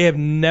 They have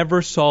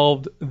never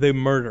solved the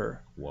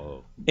murder.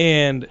 Whoa.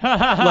 And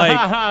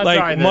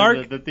Sorry,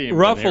 Mark the theme from here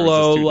was just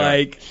Ruffalo too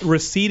dark.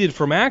 receded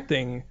from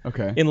acting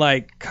Okay.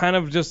 and kind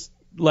of just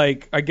I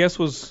guess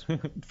was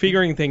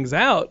figuring things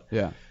out.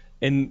 Yeah.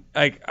 And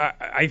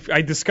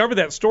I discovered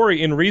that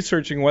story in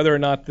researching whether or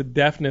not the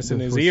deafness in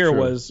This his was ear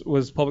true.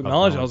 was public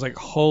knowledge. I was like,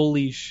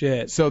 holy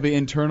shit. So the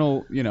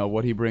internal,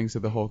 what he brings to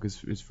the Hulk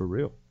is for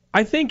real.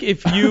 I think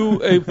if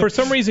you, for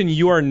some reason,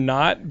 you are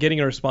not getting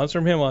a response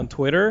from him on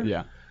Twitter,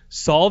 Yeah.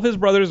 solve his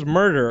brother's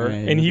murder,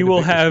 Yeah, and he look at will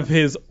the pictures. have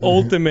his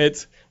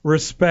ultimate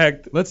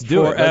respect Let's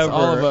do it. forever. Let's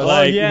all of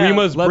us. We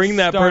must Let's bring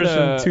that start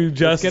person to let's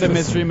justice. get a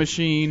mystery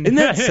machine. Isn't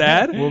that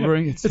sad? We'll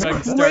bring it. It's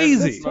to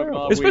crazy,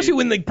 Terrible. especially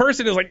when the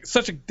person is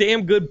such a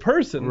damn good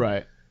person.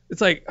 Right.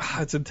 It's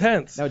it's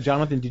intense. Now,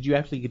 Jonathan, did you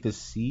actually get to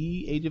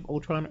see Age of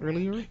Ultron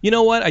earlier? You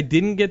know what? I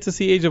didn't get to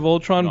see Age of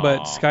Ultron,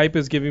 but Aw. Skype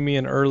is giving me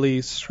an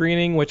early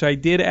screening, which I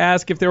did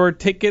ask if there were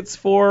tickets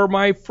for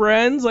my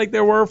friends, like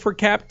there were for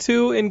Cap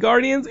 2 and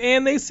Guardians,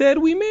 and they said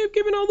we may have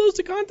given all those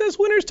to contest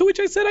winners, to which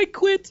I said I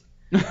quit.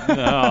 No.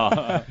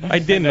 I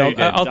didn't. I know you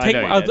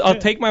did. I'll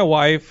take my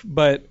wife,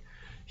 but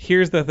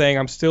here's the thing.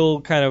 I'm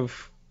still kind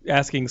of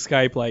asking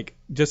Skype,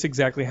 just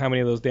exactly how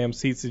many of those damn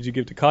seats did you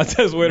give to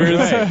contest winners?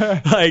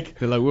 They're like,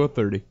 we're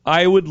 30.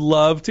 I would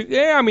love to.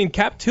 Yeah, I mean,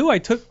 Cap 2, I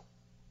took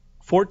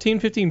 14,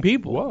 15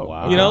 people. Whoa.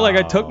 Wow.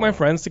 I took my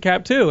friends to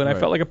Cap 2, and I Right.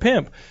 felt like a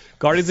pimp.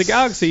 Guardians of the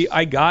Galaxy,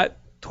 I got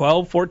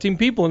 12, 14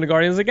 people into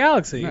Guardians of the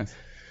Galaxy. Nice.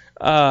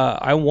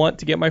 I want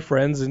to get my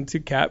friends into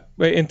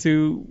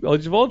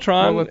Age of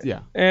Ultron. Well, yeah.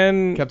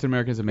 And Captain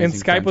America's amazing.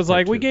 and Skype was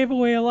like, we gave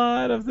away a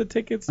lot of the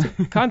tickets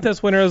to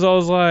contest winners. I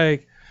was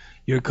like,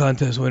 your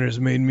contest winners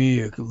made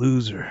me a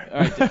loser. All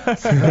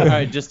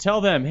right, just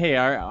tell them, hey,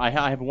 I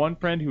have one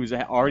friend who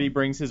already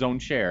brings his own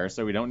chair,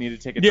 so we don't need a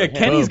ticket. Yeah, for him.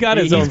 Kenny's got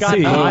his own He's got seat.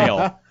 an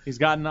aisle. He's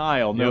got an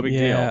aisle. No big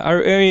Yeah, deal.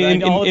 I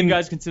mean, All of you and-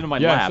 guys can sit on my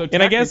Yeah, lap. so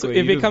and I guess technically,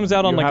 if you it comes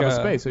out on you like have a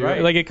space, so you're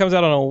right. right. it comes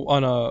out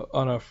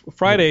on a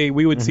Friday,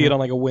 we would see it on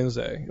like a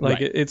Wednesday.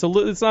 Right. It's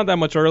not that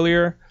much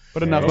earlier.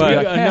 But enough But to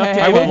enough to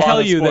I have a will lot tell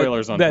of you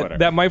spoilers on Twitter.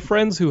 that my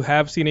friends who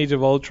have seen Age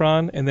of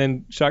Ultron and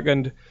then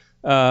shotgunned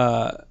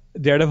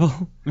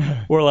Daredevil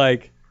were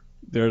like,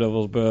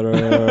 Daredevil's better.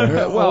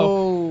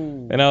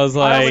 Well, And I was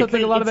I also like,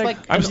 think a lot of it's that.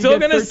 like- I'm you still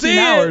get gonna 13 see it.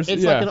 hours.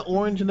 It's yeah. like an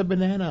orange and a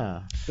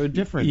banana. They're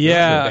different.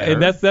 yeah, They're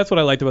and that's what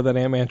I liked about that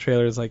Ant-Man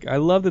trailer. Is I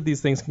love that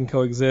these things can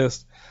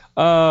coexist.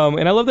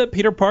 And I love that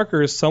Peter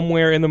Parker is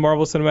somewhere in the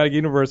Marvel Cinematic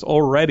Universe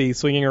already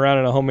swinging around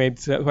in a homemade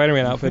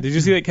Spider-Man outfit. Did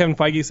you see that Kevin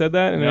Feige said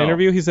that in an No.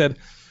 interview? He said,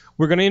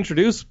 we're going to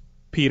introduce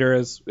Peter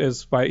as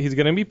he's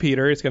going to be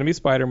Peter. It's going to be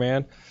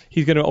Spider-Man.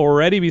 He's going to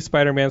already be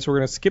Spider-Man, so we're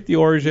going to skip the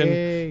origin,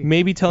 Yay.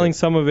 maybe telling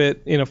some of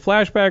it in a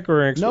flashback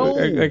or an No,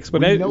 we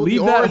explanation. know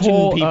Leave the that origin,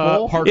 whole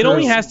people. Parker's It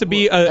only has to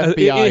be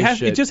FBI it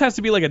shit. just has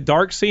to be like a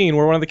dark scene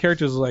where one of the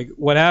characters is like,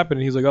 "What happened?"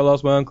 And he's like, "I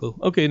lost my uncle."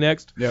 Okay,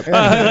 next. Yep.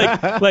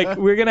 Like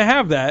we're gonna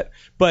have that,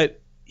 but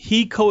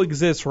he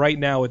coexists right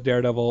now with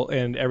Daredevil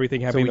and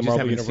everything happening we in the just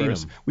Marvel haven't seen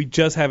universe. him. We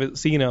just haven't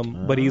seen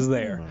him, but he's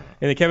there.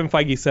 And Kevin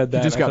Feige said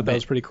that. just I got thought that bit.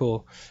 was pretty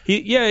cool.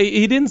 He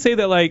didn't say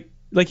that like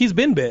he's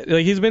been bit.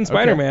 Like he's been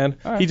Spider-Man.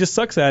 All right. He just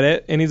sucks at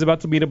it, and he's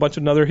about to meet a bunch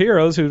of other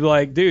heroes who's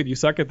like, dude, you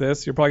suck at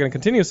this. You're probably gonna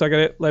continue to suck at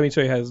it. Let me show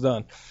you how it's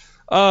done.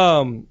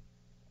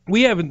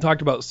 We haven't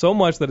talked about so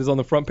much that is on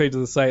the front page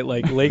of the site,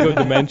 like Lego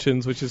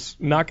Dimensions, which is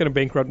not going to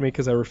bankrupt me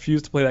because I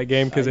refuse to play that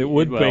game because it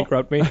would will.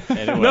 bankrupt me.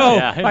 It will, No,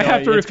 yeah, I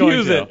have to it's going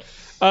refuse to. it.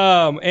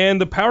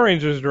 And the Power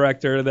Rangers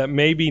director that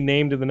may be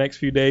named in the next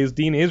few days,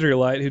 Dean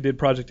Israelite, who did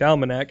Project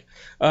Almanac.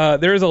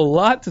 There's a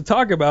lot to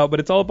talk about, but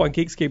it's all up on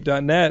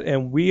Geekscape.net,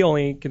 and we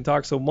only can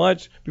talk so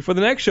much before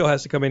the next show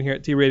has to come in here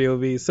at T Radio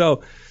V.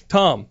 So,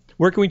 Tom,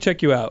 where can we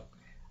check you out?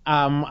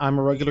 I'm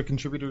a regular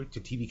contributor to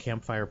TV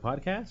Campfire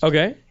Podcast.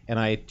 Okay. And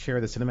I chair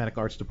the Cinematic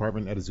Arts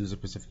Department at Azusa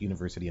Pacific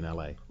University in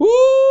LA. Woo!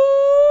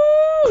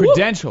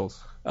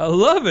 Credentials. I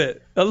love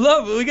it. I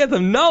love it. We got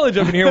some knowledge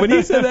up in here. When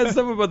he said that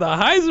stuff about the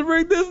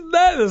Heisenberg, this and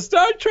that, the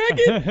Star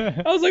Trekking,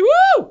 I was like,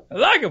 woo! I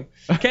like him.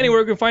 Kenny,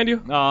 where can we find you?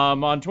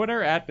 On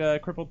Twitter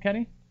at Crippled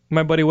Kenny.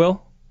 My buddy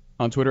Will.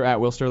 On Twitter at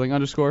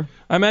 @WillSterling_.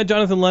 I'm at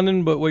Jonathan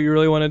London, but what you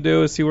really want to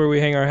do is see where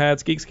we hang our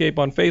hats. Geekscape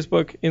on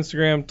Facebook,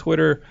 Instagram,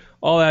 Twitter,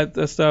 all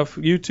that stuff.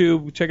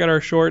 YouTube. Check out our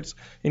shorts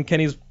and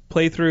Kenny's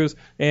playthroughs.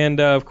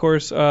 And, of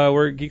course,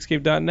 we're at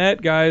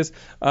Geekscape.net, guys.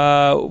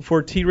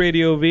 For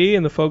T-Radio V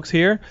and the folks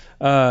here,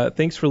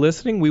 thanks for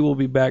listening. We will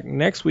be back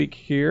next week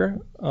here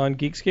on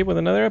Geekscape with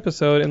another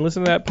episode. And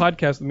listen to that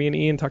podcast with me and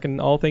Ian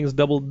talking all things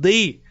Double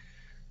D.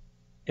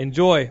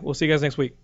 Enjoy. We'll see you guys next week.